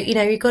also, you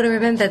know, you've got to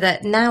remember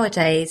that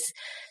nowadays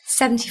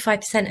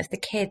 75% of the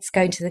kids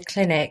going to the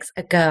clinics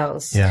are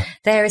girls. Yeah.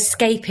 They're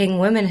escaping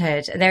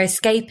womanhood. They're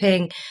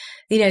escaping,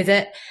 you know,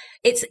 that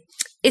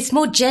it's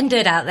more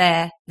gendered out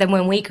there than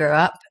when we grew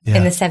up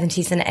in the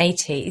 70s and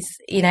 80s,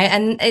 you know,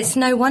 and it's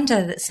no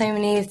wonder that so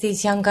many of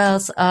these young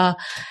girls are,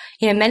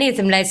 you know, many of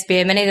them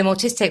lesbian, many of them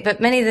autistic, but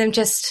many of them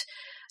just,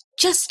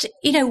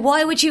 you know,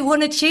 why would you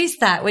want to choose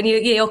that when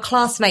your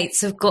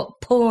classmates have got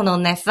porn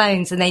on their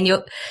phones and then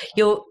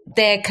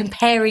they're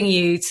comparing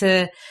you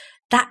to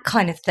that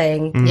kind of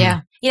thing.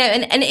 Yeah. You know,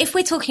 and if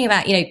we're talking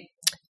about, you know,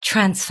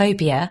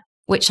 transphobia,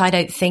 which I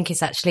don't think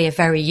is actually a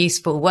very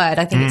useful word,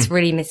 I think it's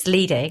really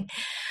misleading.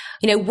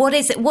 You know,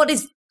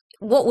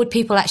 what would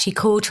people actually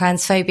call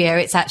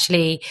transphobia? It's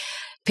actually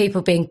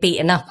people being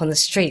beaten up on the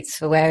streets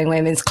for wearing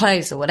women's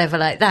clothes or whatever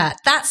like that.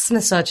 That's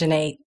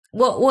misogyny.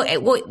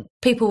 What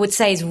people would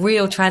say is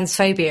real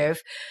transphobia.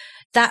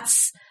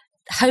 That's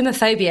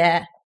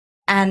homophobia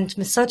and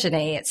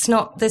misogyny.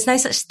 There's no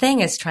such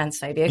thing as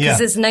transphobia because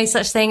there's no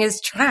such thing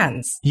as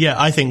trans. Yeah,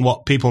 I think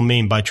what people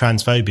mean by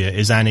transphobia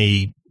is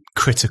any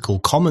critical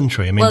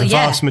commentary. I mean, the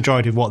vast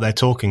majority of what they're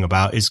talking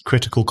about is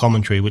critical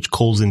commentary, which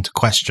calls into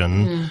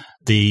question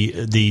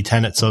the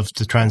tenets of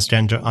the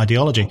transgender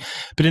ideology.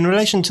 But in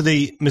relation to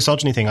the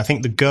misogyny thing, I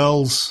think the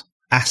girls'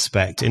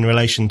 aspect in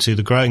relation to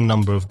the growing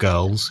number of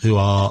girls who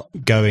are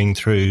going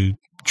through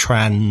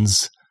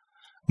trans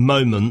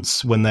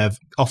moments when they're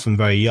often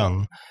very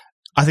young,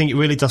 I think it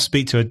really does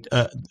speak to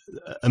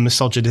a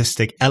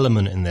misogynistic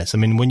element in this. I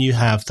mean, when you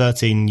have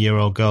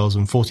 13-year-old girls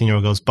and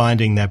 14-year-old girls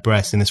binding their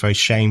breasts in this very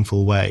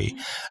shameful way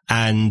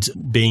and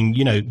being,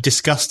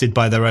 disgusted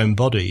by their own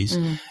bodies,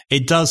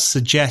 it does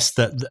suggest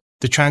that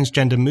the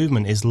transgender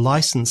movement is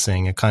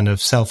licensing a kind of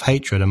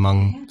self-hatred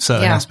among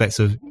certain aspects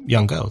of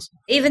young girls.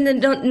 Even the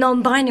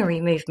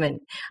non-binary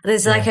movement.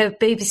 There's like a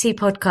BBC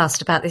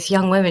podcast about this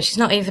young woman. She's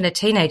not even a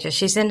teenager.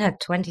 She's in her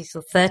 20s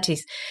or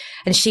 30s,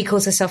 and she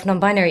calls herself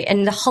non-binary.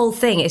 And the whole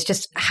thing is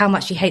just how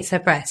much she hates her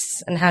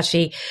breasts and how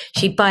she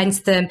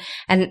binds them.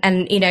 And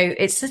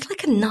it's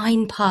like a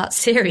 9-part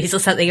series or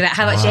something about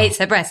how much she hates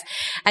her breasts.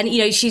 And,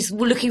 she's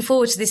looking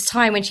forward to this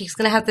time when she's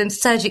going to have them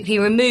surgically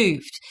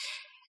removed.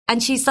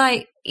 And she's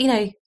like,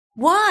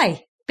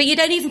 why? But you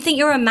don't even think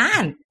you're a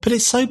man. But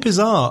it's so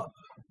bizarre.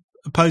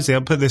 Posie, I'll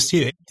put this to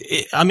you.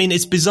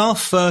 It's bizarre,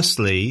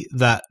 firstly,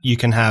 that you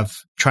can have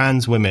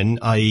trans women,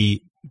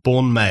 i.e.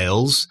 born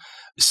males,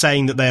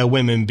 saying that they are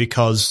women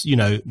because,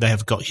 they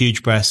have got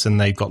huge breasts and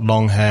they've got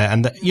long hair.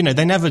 And,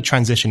 they never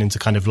transition into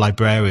kind of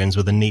librarians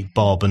with a neat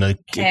bob and a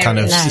kind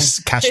of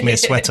cashmere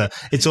sweater.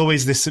 It's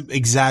always this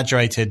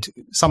exaggerated,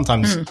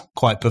 sometimes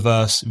quite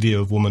perverse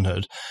view of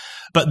womanhood.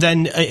 But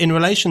then in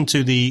relation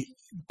to the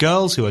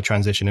girls who are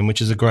transitioning, which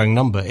is a growing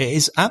number, it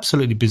is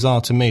absolutely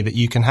bizarre to me that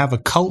you can have a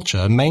culture,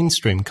 a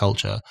mainstream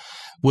culture,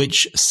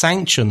 which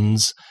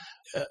sanctions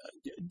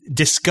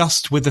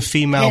disgust with the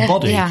female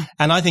body. Yeah.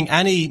 And I think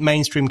any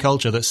mainstream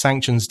culture that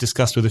sanctions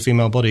disgust with the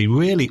female body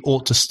really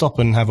ought to stop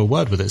and have a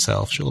word with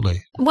itself,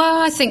 surely.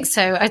 Well, I think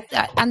so.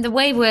 And the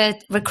way we're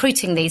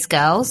recruiting these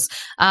girls,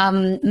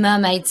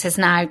 Mermaids has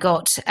now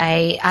got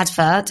a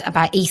advert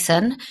about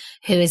Ethan,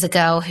 who is a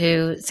girl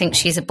who thinks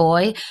she's a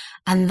boy.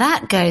 And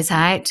that goes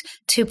out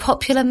to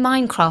popular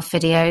Minecraft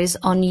videos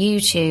on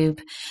YouTube.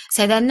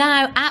 So they're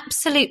now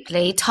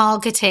absolutely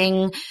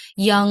targeting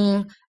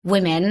young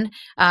women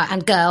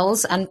and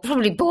girls and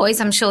probably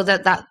boys. I'm sure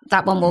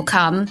that one will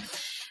come.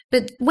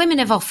 But women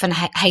have often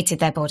hated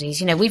their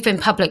bodies. We've been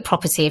public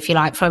property, if you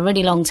like, for a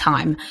really long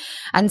time.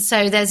 And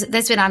so there's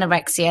been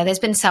anorexia, there's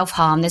been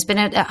self-harm, there's been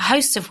a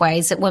host of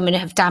ways that women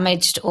have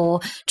damaged or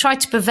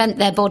tried to prevent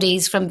their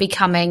bodies from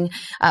becoming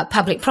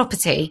public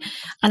property.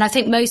 And I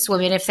think most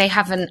women, if they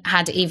haven't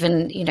had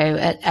even,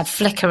 a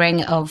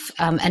flickering of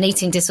an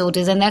eating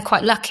disorder, then they're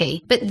quite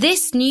lucky. But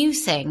this new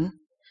thing,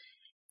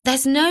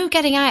 there's no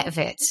getting out of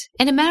it.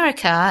 In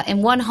America,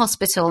 in one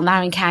hospital,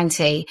 Marin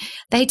County,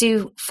 they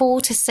do 4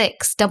 to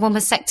 6 double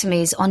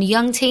mastectomies on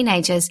young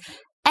teenagers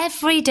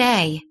every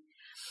day.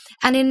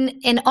 And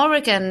in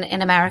Oregon,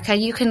 in America,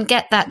 you can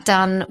get that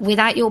done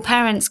without your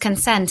parents'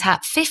 consent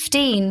at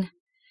 15.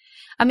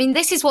 I mean,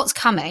 this is what's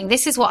coming.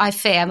 This is what I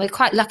fear. And we're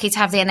quite lucky to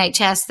have the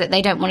NHS that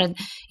they don't want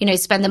to,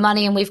 spend the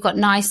money. And we've got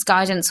nice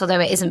guidance, although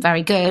it isn't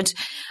very good.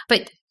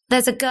 But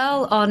there's a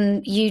girl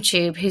on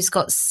YouTube who's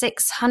got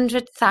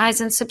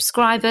 600,000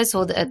 subscribers,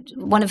 or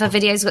one of her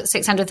videos got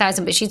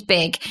 600,000, but she's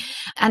big.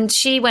 And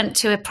she went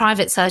to a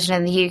private surgeon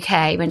in the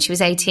UK when she was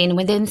 18. And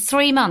within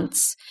 3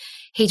 months,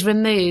 he'd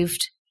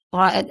removed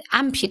or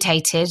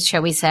amputated,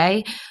 shall we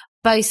say,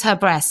 both her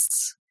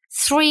breasts.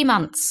 3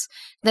 months.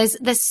 There's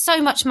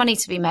so much money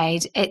to be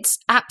made. It's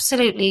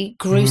absolutely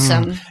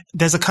gruesome.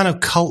 There's a kind of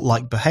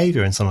cult-like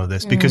behavior in some of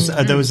this because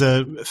there was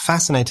a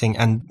fascinating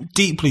and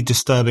deeply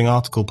disturbing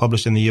article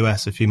published in the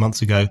US a few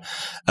months ago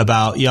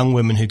about young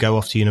women who go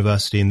off to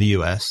university in the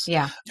US.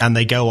 Yeah. And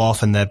they go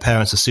off and their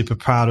parents are super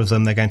proud of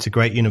them. They're going to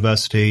great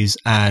universities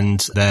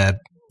and they're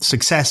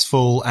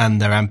successful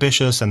and they're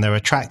ambitious and they're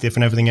attractive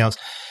and everything else.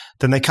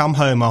 Then they come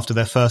home after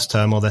their first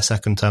term or their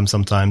second term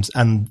sometimes,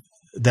 and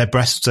their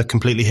breasts are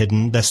completely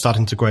hidden. They're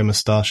starting to grow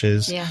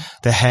moustaches. Yeah.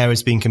 Their hair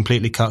is being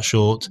completely cut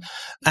short.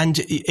 And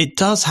it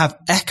does have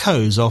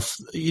echoes of,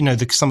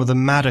 some of the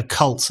madder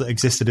cults that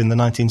existed in the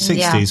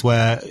 1960s,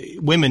 where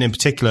women in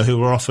particular, who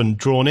were often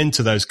drawn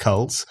into those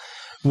cults,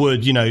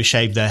 would,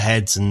 shave their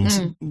heads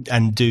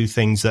and do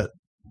things that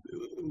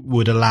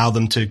would allow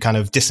them to kind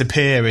of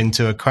disappear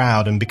into a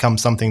crowd and become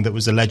something that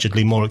was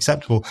allegedly more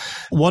acceptable.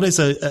 What is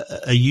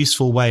a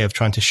useful way of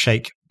trying to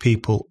shake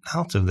people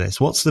out of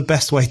this? What's the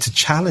best way to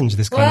challenge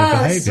this kind of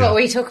behaviour? That's what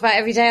we talk about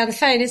every day on the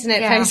phone, isn't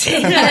it,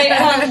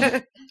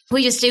 Posie?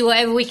 We just do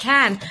whatever we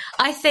can.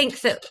 I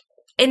think that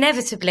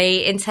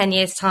inevitably in 10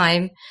 years'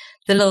 time,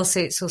 the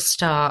lawsuits will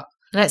start.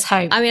 Let's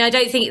hope. I mean, I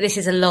don't think this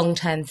is a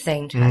long-term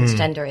thing,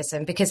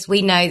 transgenderism, because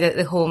we know that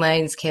the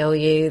hormones kill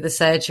you, the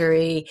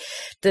surgery,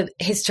 the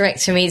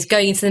hysterectomies,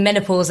 going into the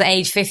menopause at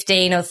age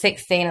 15 or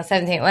 16 or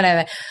 17,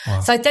 whatever.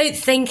 Wow. So I don't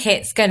think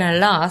it's going to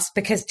last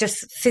because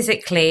just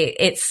physically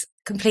it's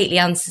completely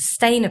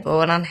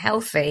unsustainable and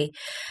unhealthy.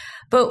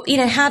 But,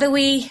 how do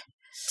we...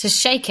 To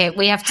shake it,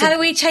 we have to... How do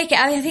we shake it?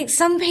 I think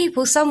some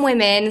people, some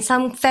women,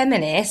 some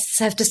feminists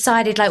have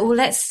decided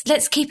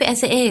let's keep it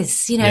as it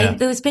is.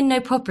 There's been no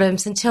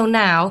problems until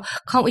now.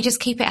 Can't we just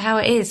keep it how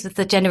it is with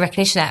the Gender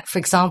Recognition Act, for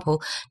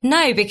example?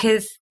 No,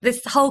 because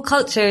this whole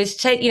culture is,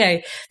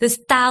 there's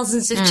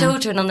thousands of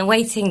children on the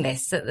waiting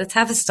list at the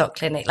Tavistock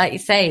Clinic, like you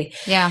say.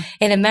 Yeah.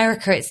 In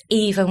America, it's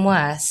even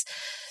worse.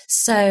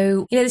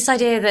 So, this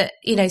idea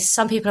that,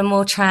 some people are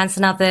more trans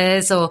than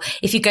others, or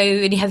if you go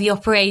and you have your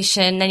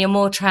operation, then you're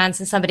more trans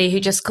than somebody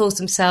who just calls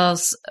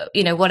themselves,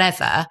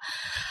 whatever.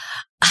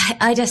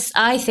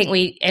 I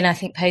think and I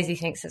think Posie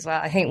thinks as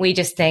well, I think we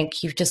just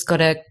think you've just got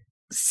to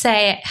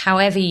say it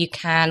however you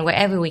can,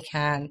 wherever we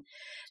can,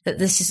 that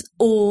this is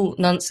all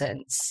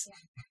nonsense.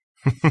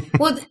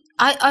 Well,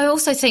 I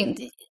also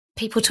think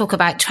people talk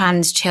about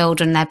trans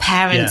children, their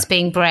parents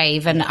being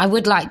brave. And I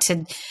would like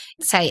to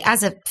say,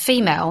 as a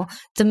female,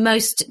 the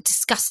most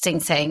disgusting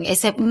thing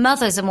is that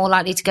mothers are more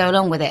likely to go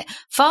along with it.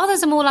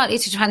 Fathers are more likely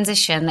to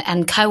transition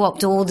and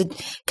co-opt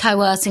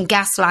coerce and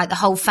gaslight the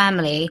whole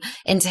family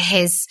into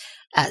his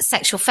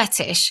sexual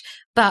fetish.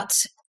 But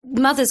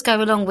mothers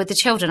go along with the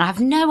children. I have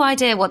no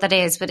idea what that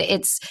is, but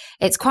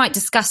it's quite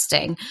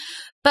disgusting.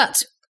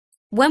 But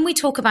when we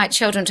talk about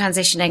children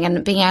transitioning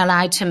and being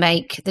allowed to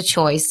make the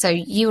choice, so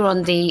you were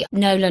on the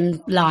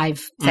Nolan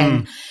Live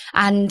thing,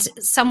 and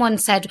someone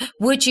said,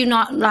 would you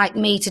not like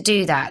me to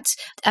do that?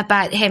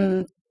 About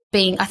him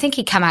being, I think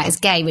he came out as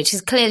gay, which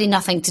is clearly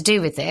nothing to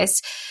do with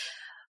this.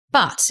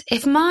 But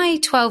if my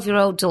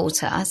 12-year-old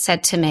daughter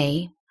said to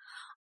me,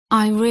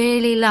 I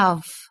really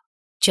love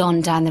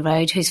John down the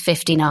road, who's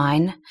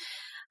 59,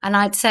 and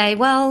I'd say,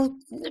 well,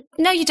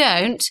 no, you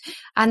don't.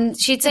 And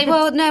she'd say,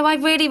 well, no, I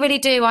really, really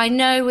do. I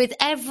know with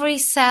every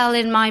cell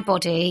in my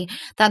body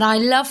that I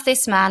love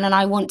this man and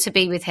I want to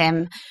be with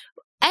him.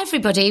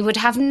 Everybody would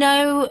have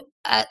no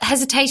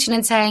hesitation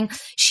in saying,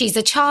 she's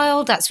a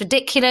child, that's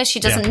ridiculous,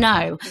 she doesn't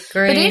know.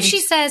 Agreed. But if she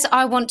says,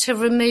 I want to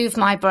remove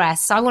my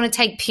breasts, I want to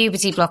take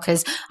puberty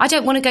blockers, I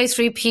don't want to go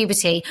through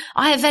puberty,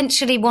 I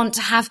eventually want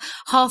to have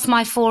half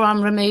my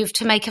forearm removed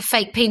to make a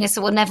fake penis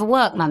that will never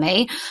work,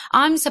 mummy,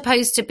 I'm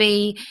supposed to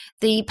be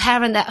the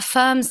parent that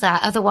affirms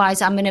that,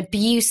 otherwise I'm an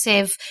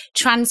abusive,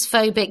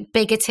 transphobic,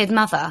 bigoted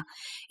mother.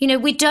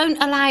 We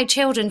don't allow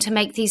children to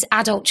make these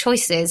adult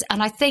choices.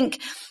 And I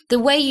think the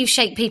way you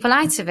shake people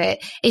out of it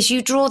is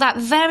you draw that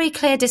very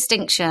clear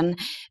distinction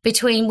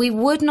between we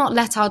would not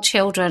let our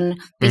children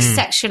be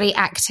sexually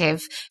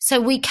active.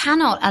 So we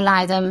cannot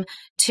allow them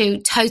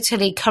to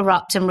totally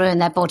corrupt and ruin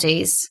their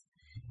bodies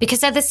because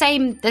they're the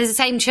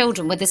same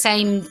children with the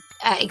same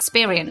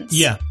experience.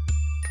 Yeah.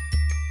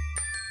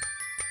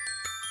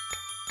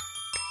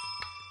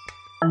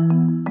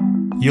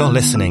 You're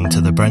listening to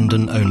The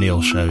Brendan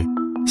O'Neill Show.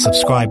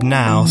 Subscribe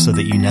now so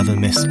that you never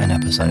miss an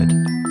episode.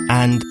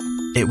 And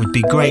it would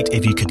be great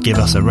if you could give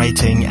us a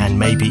rating and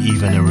maybe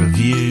even a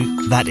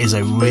review. That is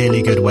a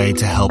really good way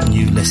to help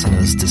new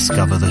listeners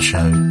discover the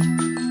show.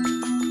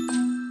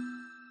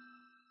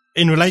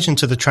 In relation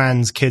to the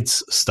trans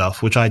kids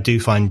stuff, which I do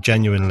find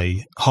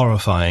genuinely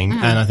horrifying,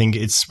 and I think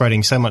it's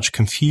spreading so much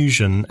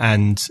confusion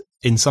and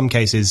in some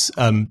cases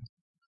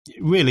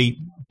really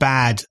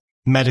bad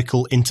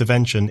medical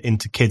intervention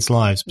into kids'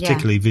 lives,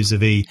 particularly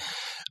vis-a-vis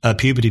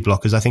puberty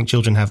blockers. I think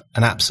children have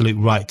an absolute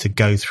right to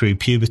go through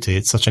puberty.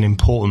 It's such an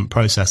important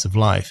process of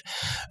life.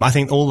 I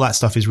think all that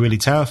stuff is really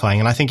terrifying.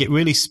 And I think it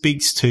really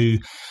speaks to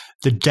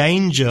the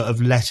danger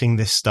of letting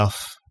this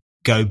stuff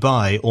go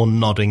by or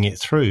nodding it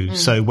through.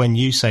 So when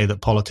you say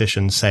that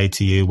politicians say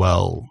to you,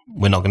 well,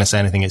 we're not going to say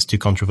anything, it's too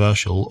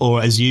controversial,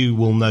 or as you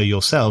will know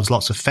yourselves,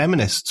 lots of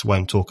feminists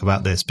won't talk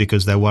about this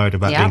because they're worried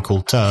about being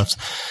called TERFs,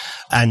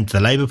 and the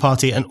Labour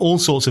Party and all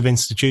sorts of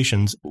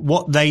institutions,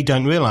 what they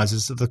don't realise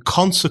is that the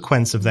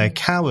consequence of their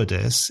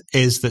cowardice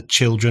is that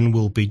children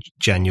will be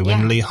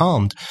genuinely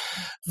harmed.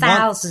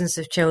 Thousands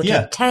of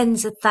children,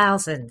 tens of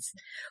thousands.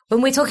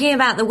 When we're talking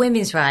about the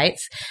women's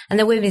rights and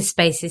the women's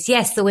spaces,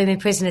 yes, the women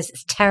prisoners,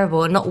 it's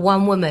terrible. And not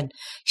one woman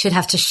should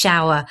have to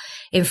shower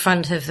in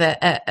front of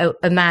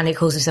a man who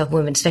calls himself a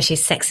woman, especially a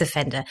sex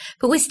offender.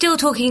 But we're still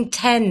talking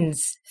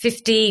tens,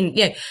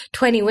 15,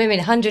 20 women,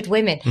 100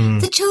 women.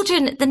 The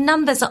children, the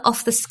numbers are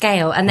off the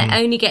scale and they're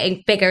only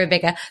getting bigger and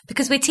bigger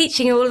because we're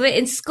teaching all of it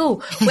in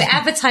school. We're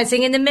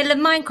advertising in the middle of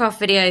Minecraft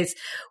videos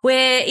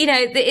where,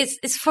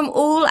 it's from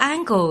all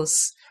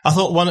angles. I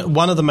thought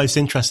one of the most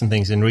interesting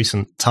things in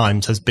recent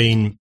times has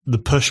been the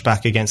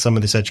pushback against some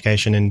of this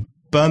education in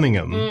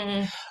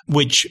Birmingham,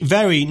 which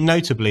very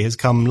notably has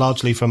come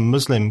largely from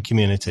Muslim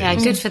communities. Yeah,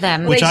 good for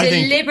them. Which Moffat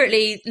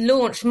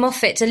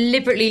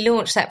deliberately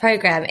launched that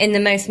programme in the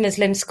most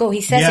Muslim school.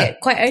 He says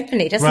it quite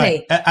openly, doesn't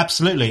he?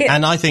 Absolutely.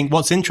 And I think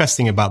what's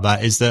interesting about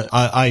that is that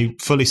I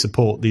fully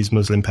support these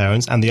Muslim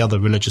parents and the other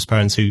religious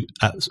parents who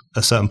at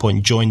a certain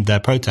point joined their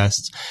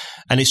protests.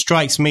 And it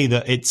strikes me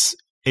that it's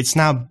it's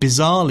now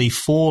bizarrely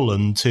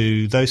fallen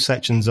to those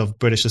sections of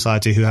British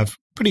society who have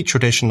pretty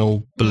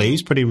traditional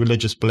beliefs, pretty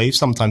religious beliefs,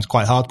 sometimes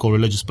quite hardcore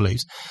religious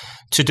beliefs,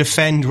 to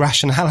defend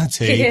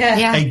rationality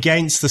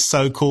against the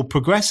so-called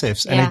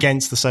progressives and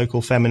against the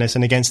so-called feminists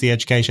and against the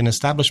education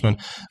establishment.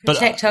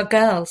 Protect our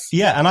girls.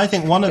 Yeah, and I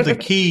think one of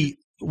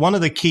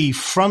the key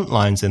front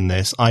lines in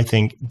this, I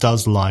think,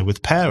 does lie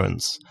with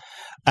parents.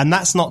 And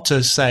that's not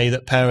to say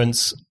that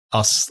parents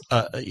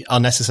are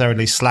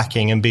necessarily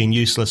slacking and being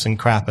useless and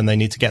crap and they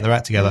need to get their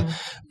act together.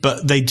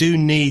 But they do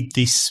need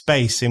the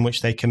space in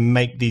which they can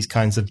make these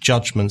kinds of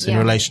judgments in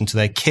relation to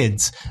their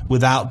kids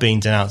without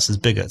being denounced as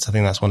bigots. I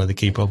think that's one of the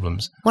key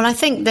problems. Well, I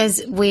think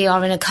we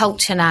are in a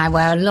culture now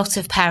where a lot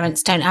of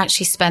parents don't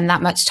actually spend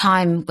that much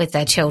time with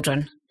their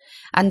children.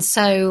 And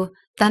so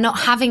they're not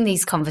having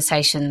these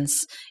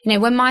conversations. You know,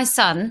 when my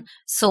son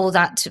saw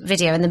that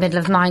video in the middle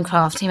of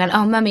Minecraft, he went,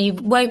 "Oh, Mummy, you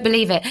won't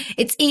believe it.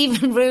 It's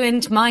even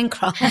ruined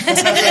Minecraft."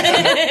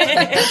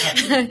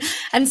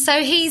 And so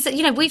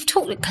we've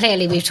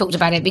talked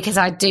about it because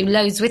I do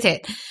loads with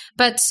it.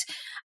 But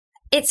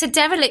it's a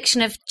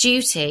dereliction of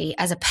duty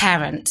as a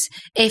parent.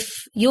 If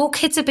your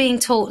kids are being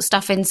taught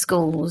stuff in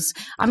schools,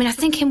 I mean, I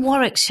think in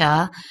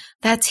Warwickshire,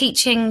 they're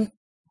teaching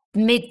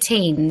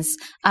mid-teens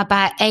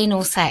about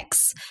anal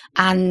sex,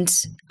 and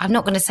I'm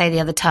not going to say the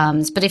other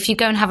terms, but if you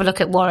go and have a look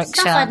at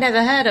Warwickshire, stuff I'd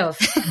never heard of.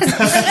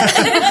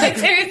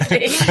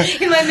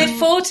 Seriously, in my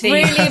mid-40s,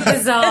 really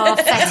bizarre,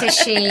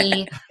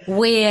 fetishy,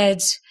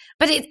 weird.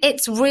 But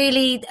it's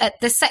really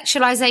the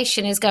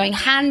sexualization is going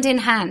hand in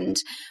hand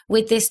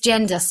with this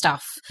gender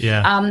stuff.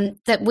 Yeah.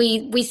 That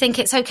we think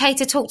it's okay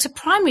to talk to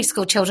primary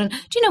school children.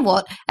 Do you know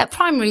what? At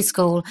primary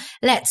school,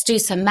 let's do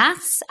some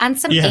maths and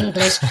some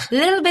English, a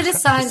little bit of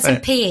science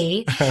and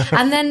PE,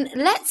 and then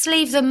let's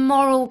leave the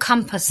moral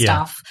compass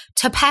stuff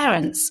to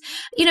parents.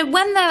 You know,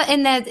 when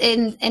they're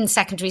in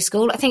secondary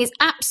school, I think it's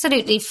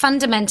absolutely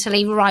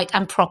fundamentally right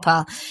and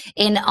proper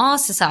in our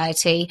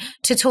society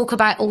to talk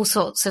about all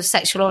sorts of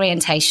sexual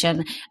orientation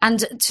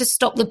and to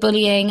stop the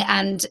bullying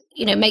and,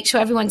 you know, make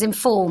sure everyone's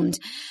informed.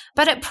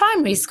 But at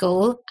primary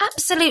school,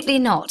 absolutely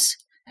not.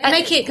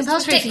 Make it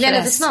compulsory to the end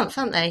of this month,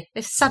 aren't they?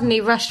 They've suddenly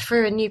rushed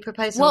through a new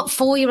proposal. What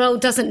 4-year-old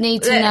doesn't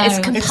need to know? It's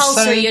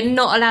compulsory. You're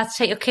not allowed to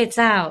take your kids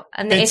out.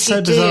 And if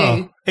you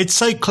do... It's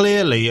so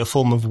clearly a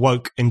form of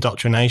woke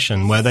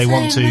indoctrination where they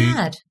want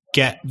to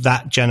get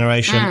that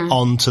generation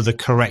onto the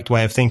correct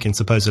way of thinking,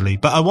 supposedly.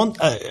 But I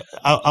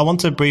want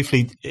to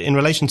briefly, in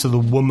relation to the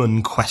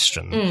woman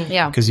question,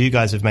 because you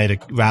guys have made a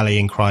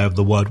rallying cry of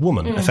the word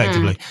woman,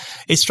 effectively.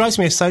 It strikes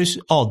me as so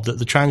odd that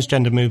the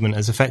transgender movement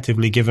has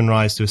effectively given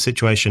rise to a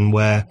situation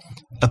where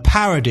a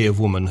parody of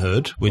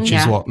womanhood, which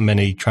is what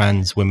many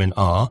trans women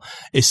are,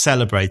 is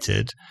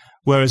celebrated,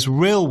 whereas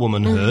real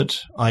womanhood,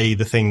 i.e.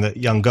 the thing that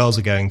young girls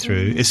are going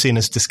through, is seen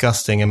as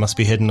disgusting and must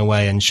be hidden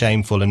away and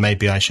shameful, and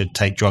maybe I should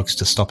take drugs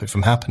to stop it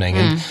from happening.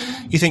 And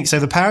you think, so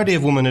the parody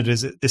of womanhood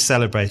is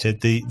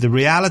celebrated. The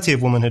reality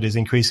of womanhood is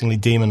increasingly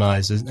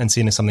demonized and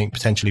seen as something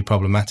potentially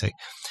problematic.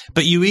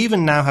 But you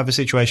even now have a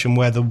situation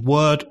where the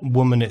word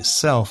woman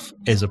itself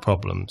is a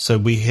problem. So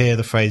we hear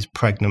the phrase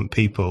pregnant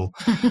people.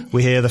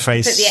 We hear the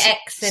phrase... Put the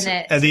X in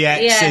it. The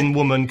X in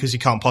woman, because you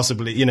can't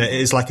possibly... You know,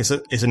 it's like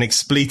it's an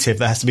expletive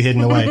that has to be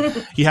hidden away.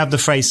 You have the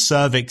phrase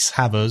cervix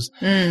havers.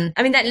 I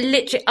mean, that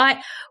literally...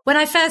 When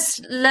I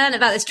first learned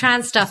about this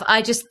trans stuff,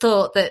 I just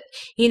thought that,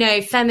 you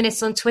know,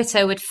 feminists on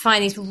Twitter would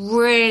find these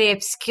really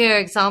obscure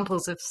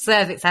examples of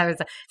cervix havers.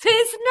 So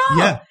it's not.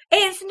 Yeah.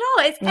 It's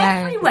not. It's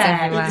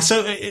everywhere.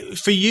 So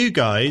for you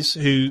guys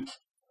who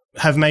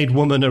have made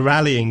woman a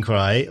rallying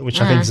cry, which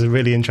I think is a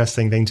really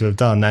interesting thing to have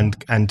done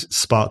and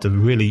sparked a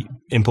really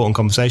important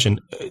conversation,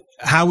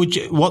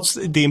 what's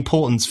the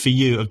importance for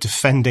you of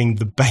defending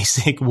the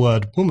basic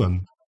word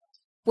woman?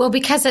 Well,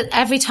 because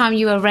every time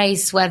you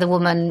erase where the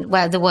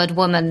word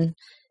woman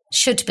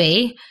should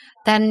be,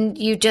 then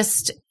you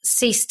just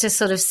cease to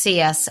sort of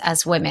see us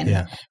as women.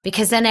 Yeah.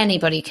 Because then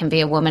anybody can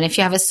be a woman. If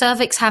you have a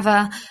cervix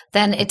haver,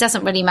 then it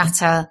doesn't really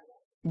matter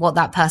what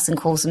that person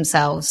calls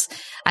themselves.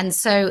 And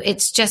so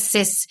it's just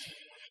this,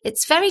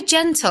 it's very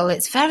gentle.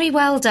 It's very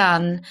well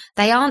done.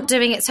 They aren't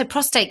doing it. So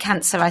prostate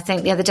cancer, I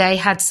think the other day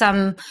had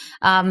some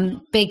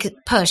big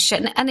push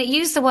and it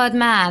used the word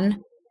man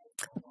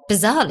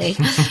bizarrely,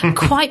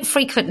 quite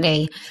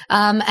frequently.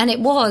 And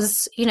it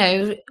was, you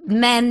know,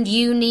 men,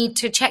 you need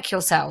to check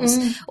yourselves,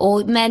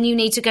 or men, you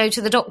need to go to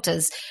the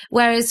doctors.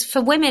 Whereas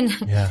for women,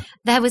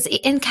 there was,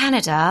 in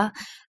Canada,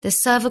 the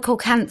Cervical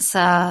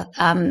Cancer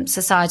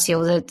Society,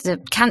 or the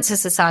Cancer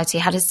Society,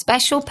 had a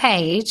special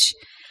page.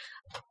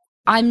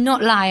 I'm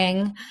not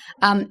lying.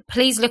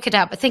 Please look it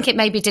up. I think it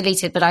may be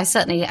deleted, but I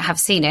certainly have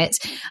seen it.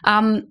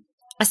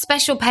 A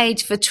special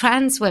page for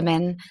trans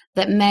women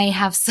that may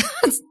have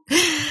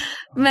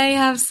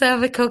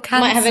cervical cancer.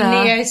 Might have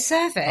a neo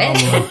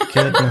cervix. Oh my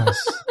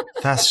goodness.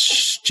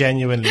 That's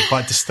genuinely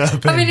quite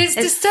disturbing. I mean, it's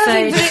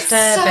disturbing, so but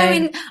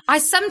disturbing. it's so... I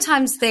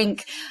sometimes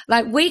think,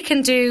 like,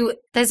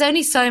 there's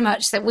only so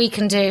much that we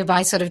can do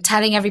by sort of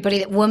telling everybody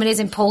that woman is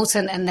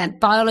important and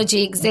that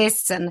biology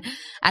exists and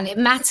it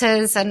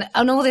matters and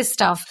all this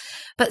stuff.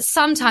 But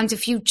sometimes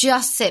if you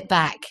just sit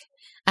back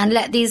and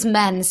let these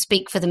men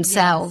speak for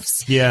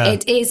themselves,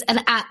 it is an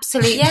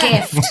absolute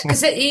gift.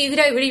 Because you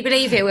don't really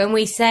believe it when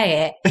we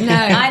say it. No.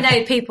 I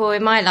know people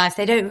in my life,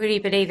 they don't really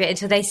believe it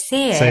until they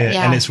see it.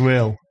 And it's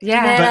real.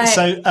 Yeah. But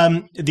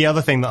so the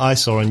other thing that I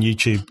saw on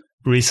YouTube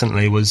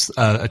recently was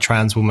a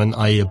trans woman,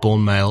 i.e. a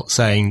born male,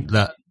 saying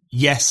that,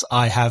 yes,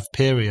 I have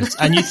periods.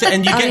 And you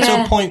get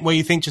to a point where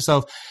you think to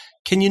yourself,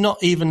 can you not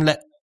even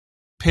let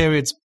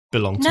periods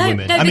belong to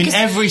women? No, I mean,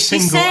 every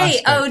single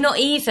aspect. Oh, not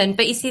even.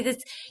 But you see, this,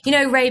 you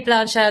know, Ray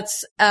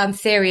Blanchard's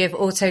theory of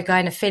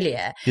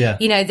autogynephilia. Yeah.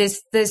 You know, there's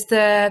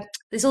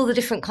all the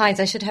different kinds.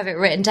 I should have it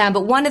written down.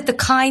 But one of the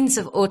kinds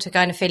of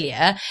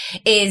autogynephilia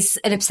is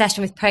an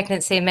obsession with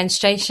pregnancy and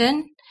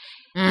menstruation.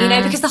 You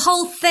know, because the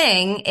whole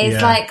thing is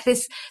like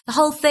this, the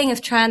whole thing of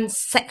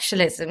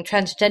transsexualism,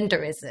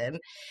 transgenderism,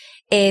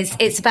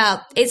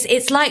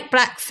 it's like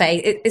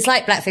blackface. It's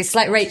like blackface. It's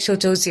like Rachel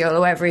Dolezal or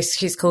whatever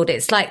she's called it.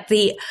 It's like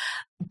the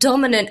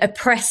dominant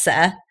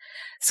oppressor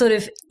sort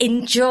of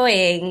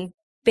enjoying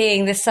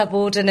being the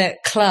subordinate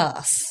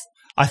class.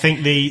 I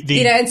think the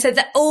you know, and so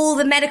that all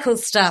the medical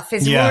stuff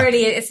is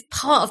really, it's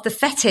part of the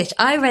fetish.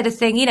 I read a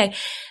thing, you know,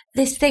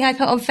 this thing I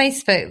put on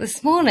Facebook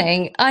this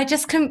morning, I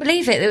just couldn't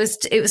believe it.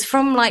 It was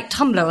from like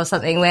Tumblr or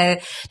something where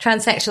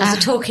transsexuals are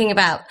talking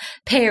about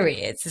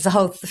periods. There's a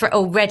whole,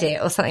 or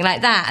Reddit or something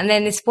like that. And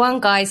then this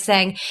one guy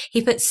saying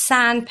he put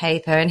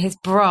sandpaper in his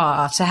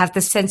bra to have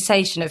the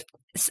sensation of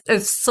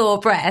sore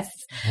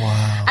breasts.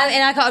 Wow.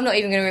 And I'm not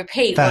even going to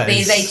repeat what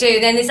they do.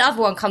 Then this other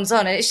one comes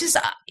on and it's just,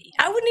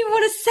 I wouldn't even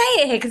want to say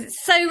it here because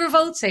it's so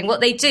revolting what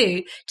they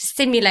do to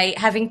stimulate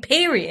having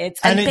periods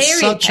and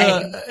period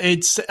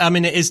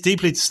pain. It is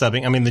deeply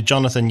disturbing. I mean, the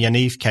Jonathan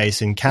Yaniv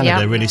case in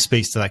Canada really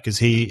speaks to that because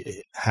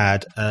he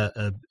had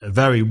a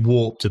very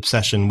warped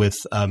obsession with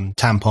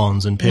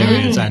tampons and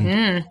periods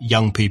and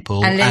young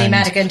people. And Lily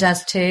Madigan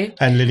does too.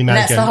 And Lily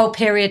Madigan. That's the whole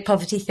period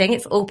poverty thing.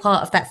 It's all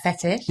part of that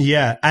fetish.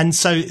 Yeah. And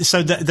so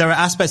there are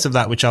aspects of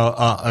that which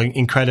are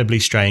incredibly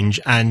strange.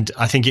 And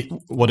I think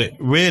what it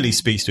really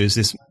speaks to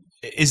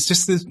is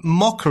just this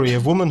mockery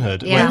of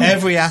womanhood, where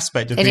every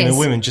aspect of being a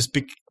woman just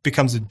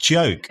becomes a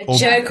joke, or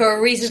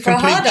a reason for a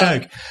hard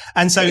joke.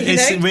 And so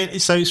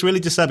it's really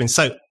disturbing.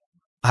 So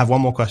I have one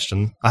more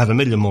question. I have a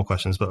million more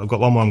questions, but I've got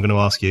one more I'm going to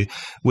ask you,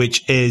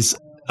 which is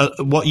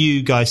what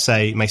you guys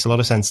say makes a lot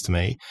of sense to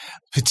me,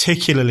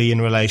 particularly in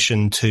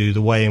relation to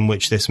the way in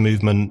which this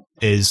movement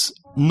is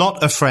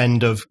not a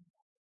friend of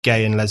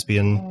gay and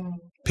lesbian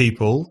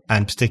people,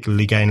 and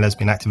particularly gay and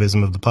lesbian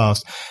activism of the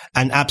past,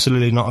 and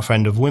absolutely not a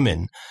friend of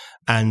women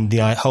and the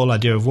whole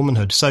idea of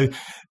womanhood. So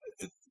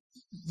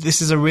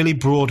this is a really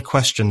broad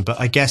question, but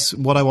I guess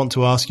what I want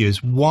to ask you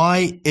is,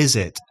 why is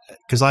it,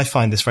 because I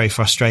find this very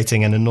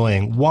frustrating and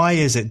annoying, why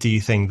is it, do you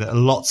think, that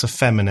lots of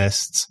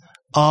feminists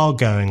are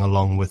going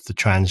along with the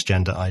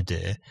transgender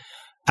idea?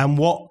 And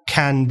what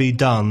can be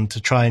done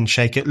to try and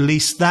shake at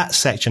least that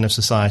section of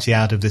society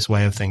out of this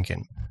way of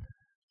thinking?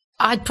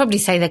 I'd probably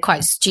say they're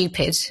quite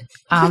stupid,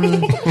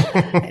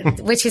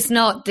 which is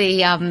not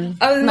the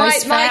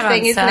most fair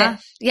thing, answer. Isn't it?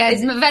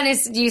 Yeah,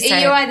 Venice, you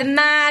say. You're either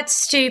mad,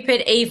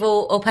 stupid,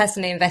 evil, or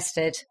personally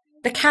invested.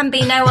 There can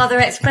be no other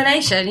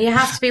explanation. You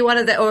have to be one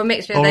of or a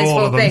mixture of those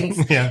four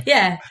things.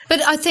 Yeah. But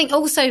I think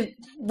also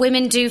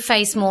women do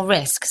face more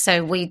risk.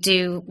 So we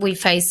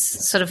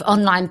face sort of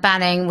online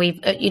banning.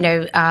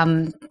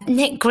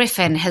 Nick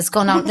Griffin has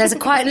gone on. There's a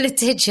quite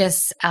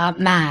litigious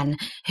man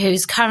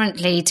who's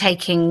currently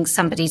taking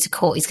somebody to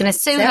court. He's going to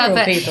sue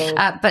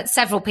but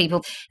several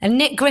people. And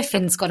Nick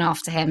Griffin's gone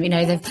after him, you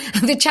know,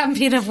 the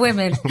champion of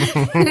women.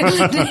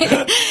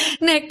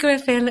 Nick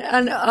Griffin.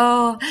 And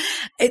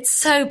it's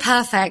so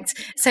perfect.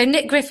 So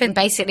Nick Griffin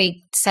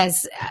basically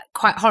says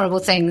quite horrible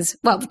things,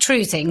 well,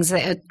 true things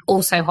that are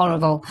also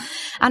horrible.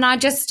 And I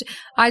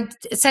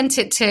sent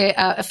it to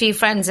a few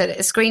friends at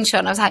a screenshot,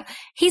 and I was like,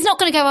 he's not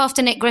going to go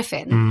after Nick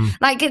Griffin.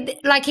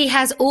 Like he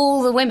has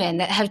all the women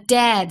that have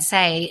dared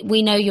say,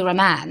 we know you're a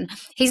man.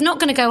 He's not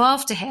going to go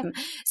after him.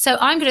 So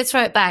I'm going to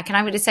throw it back, and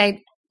I'm going to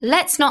say,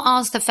 let's not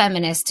ask the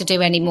feminists to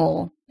do any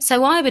more.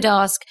 So I would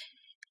ask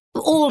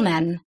all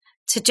men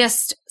to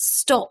just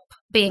stop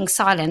being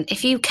silent.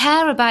 If you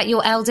care about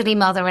your elderly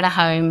mother in a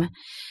home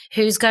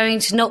who's going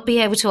to not be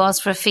able to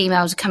ask for a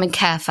female to come and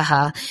care for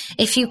her,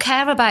 if you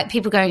care about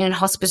people going in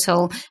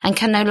hospital and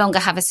can no longer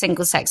have a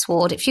single sex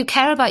ward, if you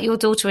care about your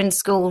daughter in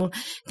school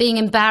being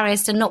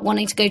embarrassed and not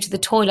wanting to go to the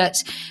toilet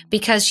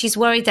because she's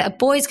worried that a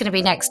boy's going to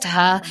be next to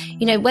her,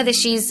 you know, whether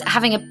she's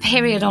having a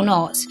period or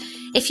not,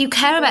 if you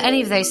care about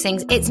any of those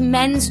things, it's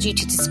men's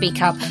duty to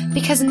speak up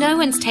because no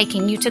one's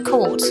taking you to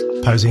court.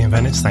 Posie and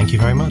Venice, thank you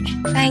very much.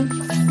 Thanks.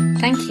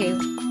 Thank you.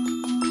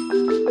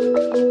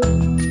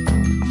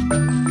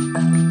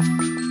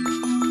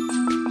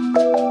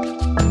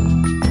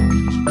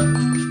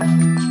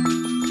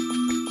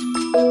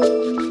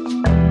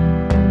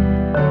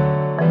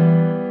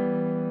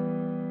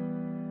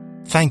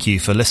 Thank you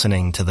for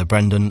listening to The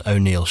Brendan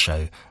O'Neill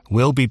Show.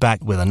 We'll be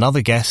back with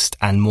another guest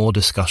and more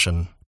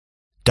discussion.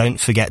 Don't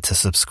forget to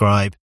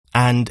subscribe.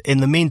 And in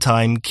the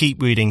meantime, keep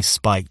reading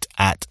Spiked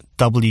at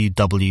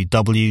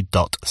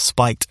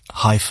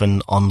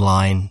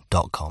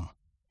www.spiked-online.com.